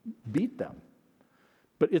 beat them.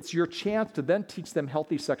 But it's your chance to then teach them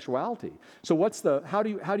healthy sexuality. So what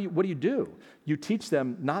do you do? You teach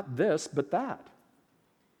them not this, but that.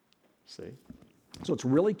 See? So it's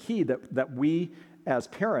really key that we as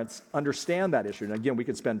parents understand that issue. And again, we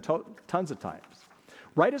could spend tons of time.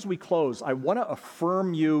 Right as we close, I want to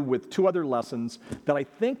affirm you with 2 other lessons that I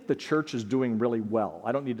think the church is doing really well.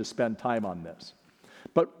 I don't need to spend time on this.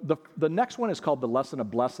 But the next one is called the lesson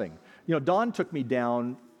of blessing. Dawn took me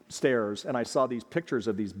downstairs and I saw these pictures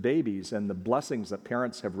of these babies and the blessings that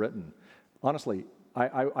parents have written. Honestly,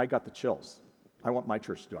 I got the chills. I want my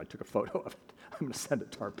church to do it. I took a photo of it. I'm going to send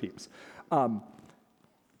it to our peeps.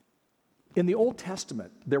 In the Old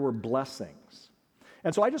Testament, there were blessings.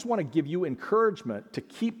 And so I just want to give you encouragement to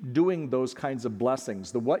keep doing those kinds of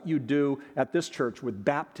blessings, what you do at this church with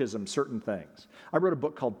baptism, certain things. I wrote a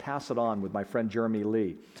book called Pass It On with my friend Jeremy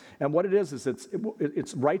Lee. And what it is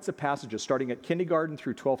it's rites of passages starting at kindergarten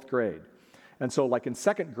through 12th grade. And so like in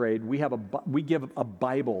 2nd grade, we give a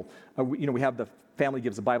Bible. We have the family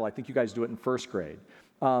gives a Bible. I think you guys do it in 1st grade.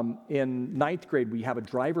 In 9th grade, we have a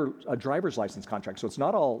driver's license contract. So it's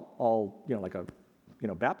not all like a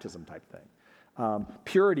baptism type thing.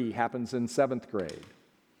 Purity happens in 7th grade.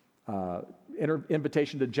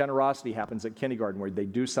 Invitation to generosity happens at kindergarten where they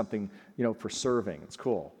do something, for serving. It's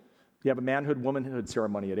cool. You have a manhood, womanhood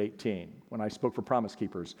ceremony at 18. When I spoke for Promise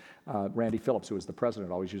Keepers, Randy Phillips, who was the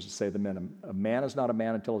president, always used to say to the men, a man is not a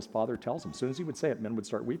man until his father tells him. As soon as he would say it, men would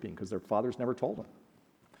start weeping because their fathers never told them.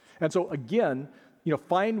 And so again,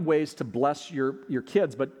 find ways to bless your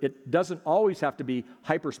kids, but it doesn't always have to be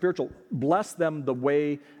hyper spiritual. Bless them the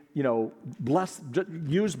way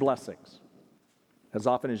use blessings as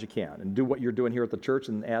often as you can and do what you're doing here at the church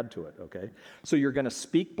and add to it, okay? So you're going to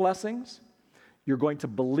speak blessings. You're going to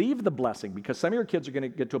believe the blessing because some of your kids are going to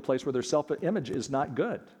get to a place where their self-image is not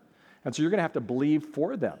good. And so you're going to have to believe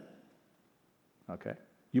for them, okay?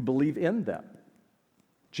 You believe in them.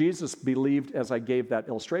 Jesus believed, as I gave that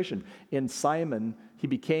illustration, in Simon, he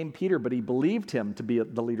became Peter, but he believed him to be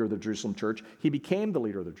the leader of the Jerusalem church. He became the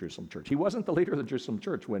leader of the Jerusalem church. He wasn't the leader of the Jerusalem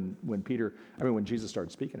church when Jesus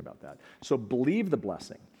started speaking about that. So believe the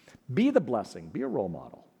blessing. Be the blessing. Be a role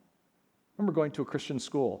model. I remember going to a Christian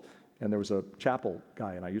school, and there was a chapel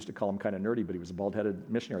guy, and I used to call him kind of nerdy, but he was a bald-headed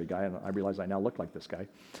missionary guy, and I realized I now look like this guy.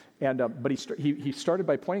 And but he started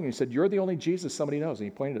by pointing, and he said, "You're the only Jesus somebody knows." And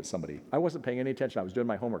he pointed at somebody. I wasn't paying any attention. I was doing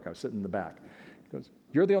my homework. I was sitting in the back. He goes,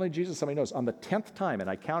 "You're the only Jesus somebody knows." On the 10th time, and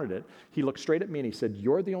I counted it, he looked straight at me and he said,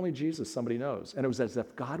 "You're the only Jesus somebody knows." And it was as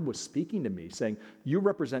if God was speaking to me, saying, "You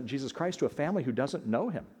represent Jesus Christ to a family who doesn't know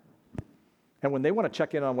him." And when they want to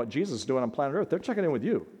check in on what Jesus is doing on planet Earth, they're checking in with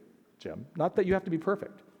you, Jim. Not that you have to be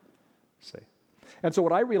perfect. See? And so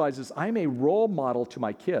what I realize is I'm a role model to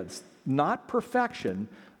my kids, not perfection,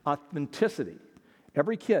 authenticity.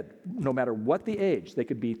 Every kid, no matter what the age, they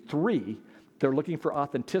could be 3, they're looking for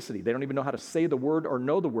authenticity. They don't even know how to say the word or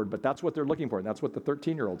know the word, but that's what they're looking for, and that's what the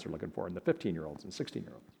 13-year-olds are looking for, and the 15-year-olds and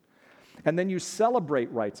 16-year-olds. And then you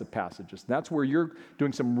celebrate rites of passages. That's where you're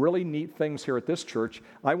doing some really neat things here at this church.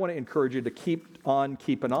 I want to encourage you to keep on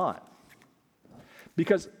keeping on.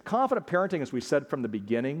 Because confident parenting, as we said from the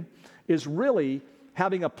beginning, is really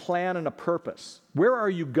having a plan and a purpose. Where are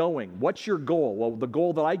you going? What's your goal? Well, the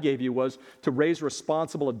goal that I gave you was to raise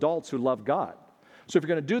responsible adults who love God. So if you're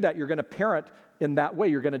going to do that, you're going to parent in that way.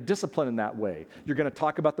 You're going to discipline in that way. You're going to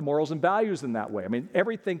talk about the morals and values in that way. I mean,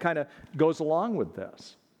 everything kind of goes along with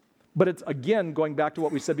this. But it's, again, going back to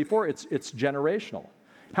what we said before, it's generational.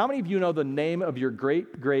 How many of you know the name of your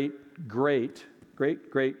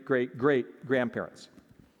great-great-great-great-great-great grandparents?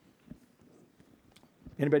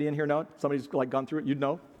 Anybody in here know it? Somebody's like gone through it? You'd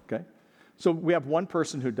know? Okay. So we have one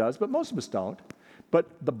person who does, but most of us don't. But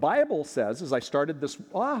the Bible says, as I started this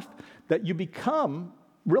off, that you become,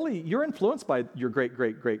 really, you're influenced by your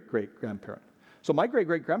great-great-great-great-grandparent. So my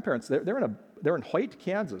great-great-grandparents, they're in Hoyt,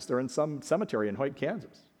 Kansas. They're in some cemetery in Hoyt,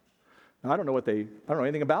 Kansas. Now, I don't know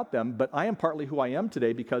anything about them, but I am partly who I am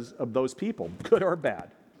today because of those people, good or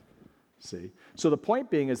bad. See? So the point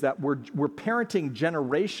being is that we're parenting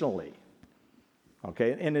generationally.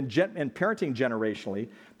 Okay, and in parenting generationally,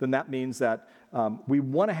 then that means that we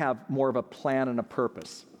want to have more of a plan and a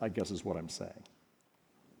purpose, I guess is what I'm saying.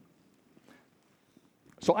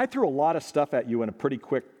 So I threw a lot of stuff at you in a pretty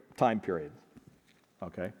quick time period,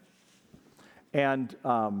 okay? And,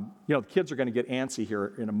 the kids are going to get antsy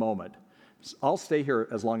here in a moment. So I'll stay here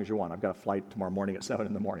as long as you want. I've got a flight tomorrow morning at 7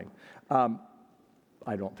 in the morning.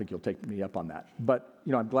 I don't think you'll take me up on that. But,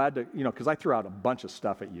 I'm glad to, because I threw out a bunch of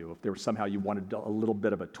stuff at you. If there was somehow you wanted a little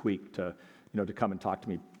bit of a tweak to come and talk to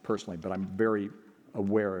me personally. But I'm very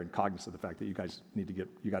aware and cognizant of the fact that you guys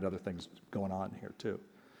you got other things going on here too.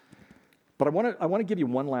 But I want to give you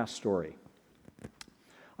one last story.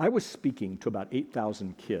 I was speaking to about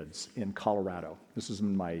 8,000 kids in Colorado. This was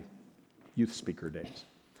in my youth speaker days.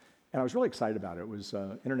 And I was really excited about it. It was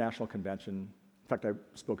an international convention. In fact, I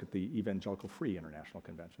spoke at the Evangelical Free International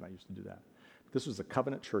Convention. I used to do that. This was the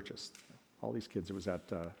Covenant Churches. All these kids. It was at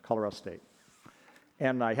Colorado State.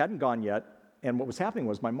 And I hadn't gone yet. And what was happening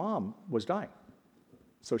was my mom was dying.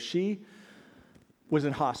 So she was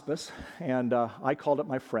in hospice. And I called up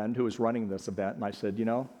my friend who was running this event. And I said,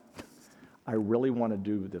 I really want to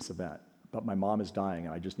do this event. But my mom is dying.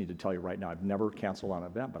 And I just need to tell you right now, I've never canceled on an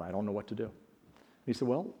event, but I don't know what to do. He said,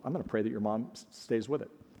 well, I'm going to pray that your mom stays with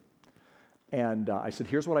it. And I said,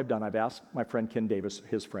 here's what I've done. I've asked my friend Ken Davis,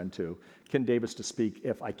 his friend too, Ken Davis to speak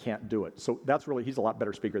if I can't do it. So he's a lot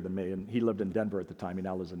better speaker than me, and he lived in Denver at the time. He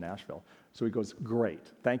now lives in Nashville. So he goes,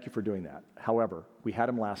 great, thank you for doing that. However, we had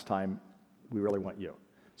him last time. We really want you.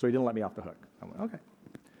 So he didn't let me off the hook. I went, okay.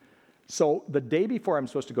 So the day before I'm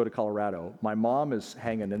supposed to go to Colorado, my mom is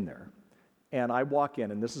hanging in there. And I walk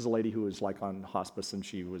in, and this is a lady who was like on hospice, and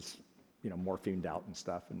she was morphined out and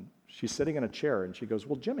stuff. And she's sitting in a chair, and she goes,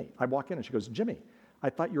 well, Jimmy. I walk in, and she goes, Jimmy,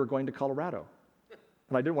 I thought you were going to Colorado.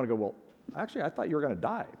 And I didn't want to go, well, actually, I thought you were going to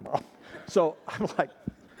die, Mom. So I'm like,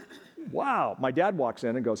 wow. My dad walks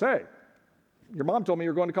in and goes, hey, your mom told me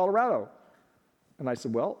you're going to Colorado. And I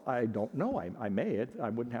said, well, I don't know. I may. I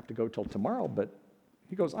wouldn't have to go till tomorrow. But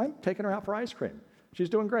he goes, I'm taking her out for ice cream. She's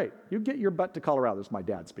doing great. You get your butt to Colorado. This is my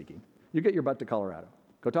dad speaking. You get your butt to Colorado.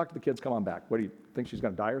 Go talk to the kids, come on back. What, do you think she's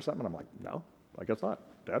going to die or something? And I'm like, no, I guess not,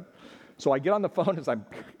 Dad. So I get on the phone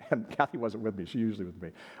and Kathy wasn't with me. She usually with me.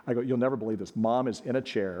 I go, you'll never believe this. Mom is in a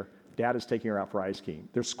chair. Dad is taking her out for ice cream.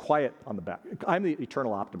 There's quiet on the back. I'm the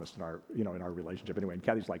eternal optimist in our relationship anyway. And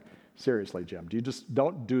Kathy's like, seriously, Jim,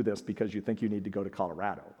 don't do this because you think you need to go to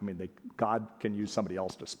Colorado. I mean, God can use somebody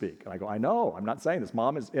else to speak. And I go, I know, I'm not saying this.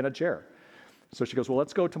 Mom is in a chair. So she goes, well,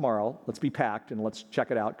 let's go tomorrow. Let's be packed and let's check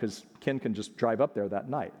it out because Ken can just drive up there that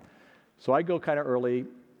night. So I go kind of early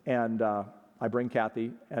and I bring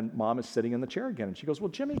Kathy and Mom is sitting in the chair again. And she goes, well,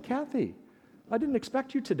 Jimmy, Kathy, I didn't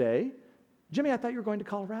expect you today. Jimmy, I thought you were going to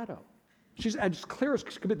Colorado. She's as clear as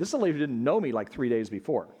could be. This is a lady who didn't know me like 3 days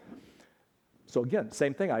before. So again,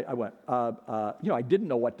 same thing. I went, I didn't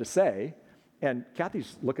know what to say. And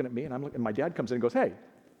Kathy's looking at me and I'm looking, and my dad comes in and goes, hey,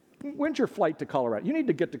 when's your flight to Colorado? You need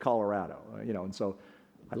to get to Colorado, And so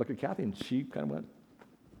I look at Kathy, and she kind of went.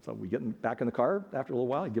 So we get back in the car after a little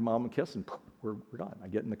while. I give Mom a kiss, and we're gone. I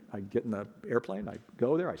get in the airplane. I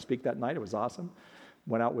go there. I speak that night. It was awesome.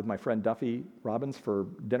 Went out with my friend Duffy Robbins for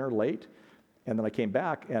dinner late, and then I came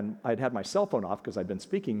back, and I'd had my cell phone off because I'd been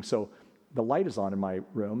speaking. So the light is on in my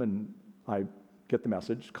room, and I get the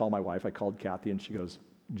message. Call my wife. I called Kathy, and she goes,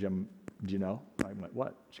 Jim, do you know? I went,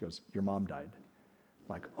 what? She goes, your mom died.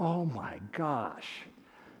 Like, oh my gosh.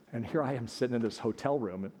 And here I am sitting in this hotel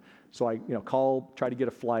room. So I, tried to get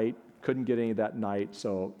a flight, couldn't get any that night.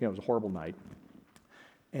 So, it was a horrible night.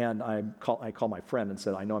 And I called my friend and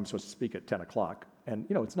said, I know I'm supposed to speak at 10 o'clock. And,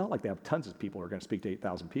 it's not like they have tons of people who are going to speak to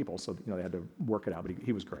 8,000 people. So, they had to work it out. But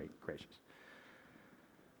he was gracious.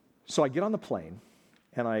 So I get on the plane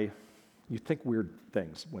and you think weird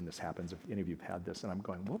things when this happens, if any of you have had this. And I'm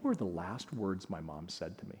going, what were the last words my mom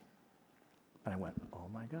said to me? And I went, oh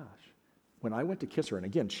my gosh. When I went to kiss her, and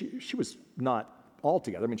again, she was not all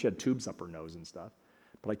together. I mean, she had tubes up her nose and stuff.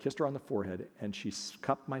 But I kissed her on the forehead, and she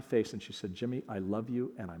cupped my face, and she said, Jimmy, I love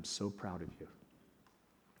you, and I'm so proud of you.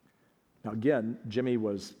 Now, again, Jimmy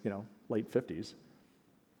was, late 50s.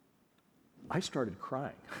 I started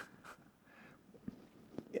crying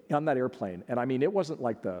on that airplane. And I mean, it wasn't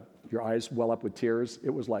like the your eyes well up with tears. It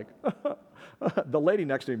was like, the lady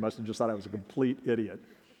next to me must have just thought I was a complete idiot.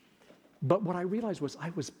 But what I realized was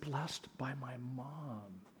I was blessed by my mom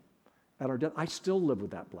at our death. I still live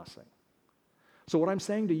with that blessing. So what I'm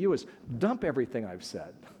saying to you is dump everything I've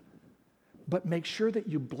said, but make sure that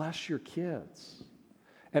you bless your kids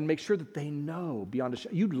and make sure that they know beyond a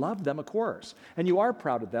shadow. You love them, of course, and you are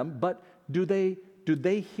proud of them, but do they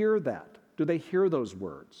hear that? Do they hear those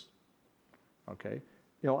words? Okay?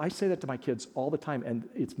 I say that to my kids all the time, and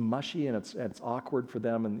it's mushy and it's awkward for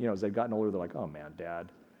them, and as they've gotten older, they're like, oh man,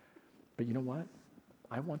 Dad. But you know what?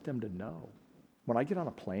 I want them to know. When I get on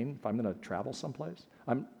a plane, if I'm going to travel someplace,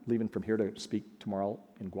 I'm leaving from here to speak tomorrow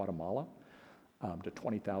in Guatemala to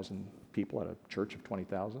 20,000 people at a church of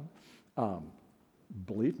 20,000.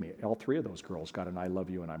 Believe me, all three of those girls got an I love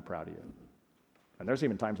you and I'm proud of you. And there's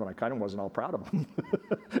even times when I kind of wasn't all proud of them,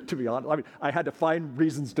 to be honest. I mean, I had to find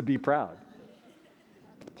reasons to be proud.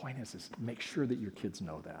 But the point is make sure that your kids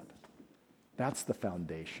know that. That's the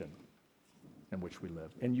foundation in which we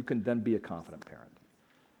live. And you can then be a confident parent.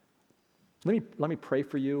 Let me pray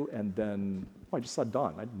for you, and then, I just saw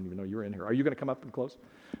Dawn. I didn't even know you were in here. Are you going to come up and close?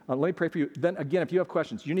 Let me pray for you. Then again, if you have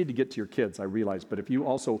questions, you need to get to your kids, I realize. But if you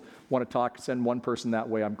also want to talk, send one person that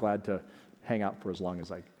way. I'm glad to hang out for as long as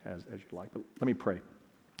you like. But let me pray.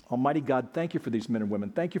 Almighty God, thank you for these men and women.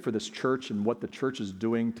 Thank you for this church and what the church is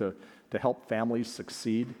doing to help families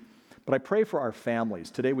succeed. But I pray for our families.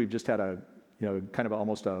 Today we've just had a kind of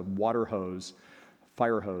almost a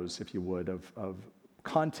fire hose, if you would, of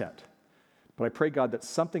content. But I pray, God, that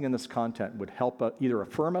something in this content would help either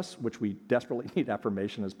affirm us, which we desperately need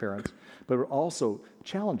affirmation as parents, but it would also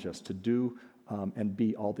challenge us to do and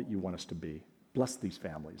be all that you want us to be. Bless these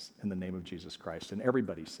families in the name of Jesus Christ. And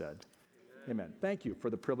everybody said, Amen. Thank you for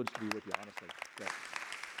the privilege to be with you, honestly. Great.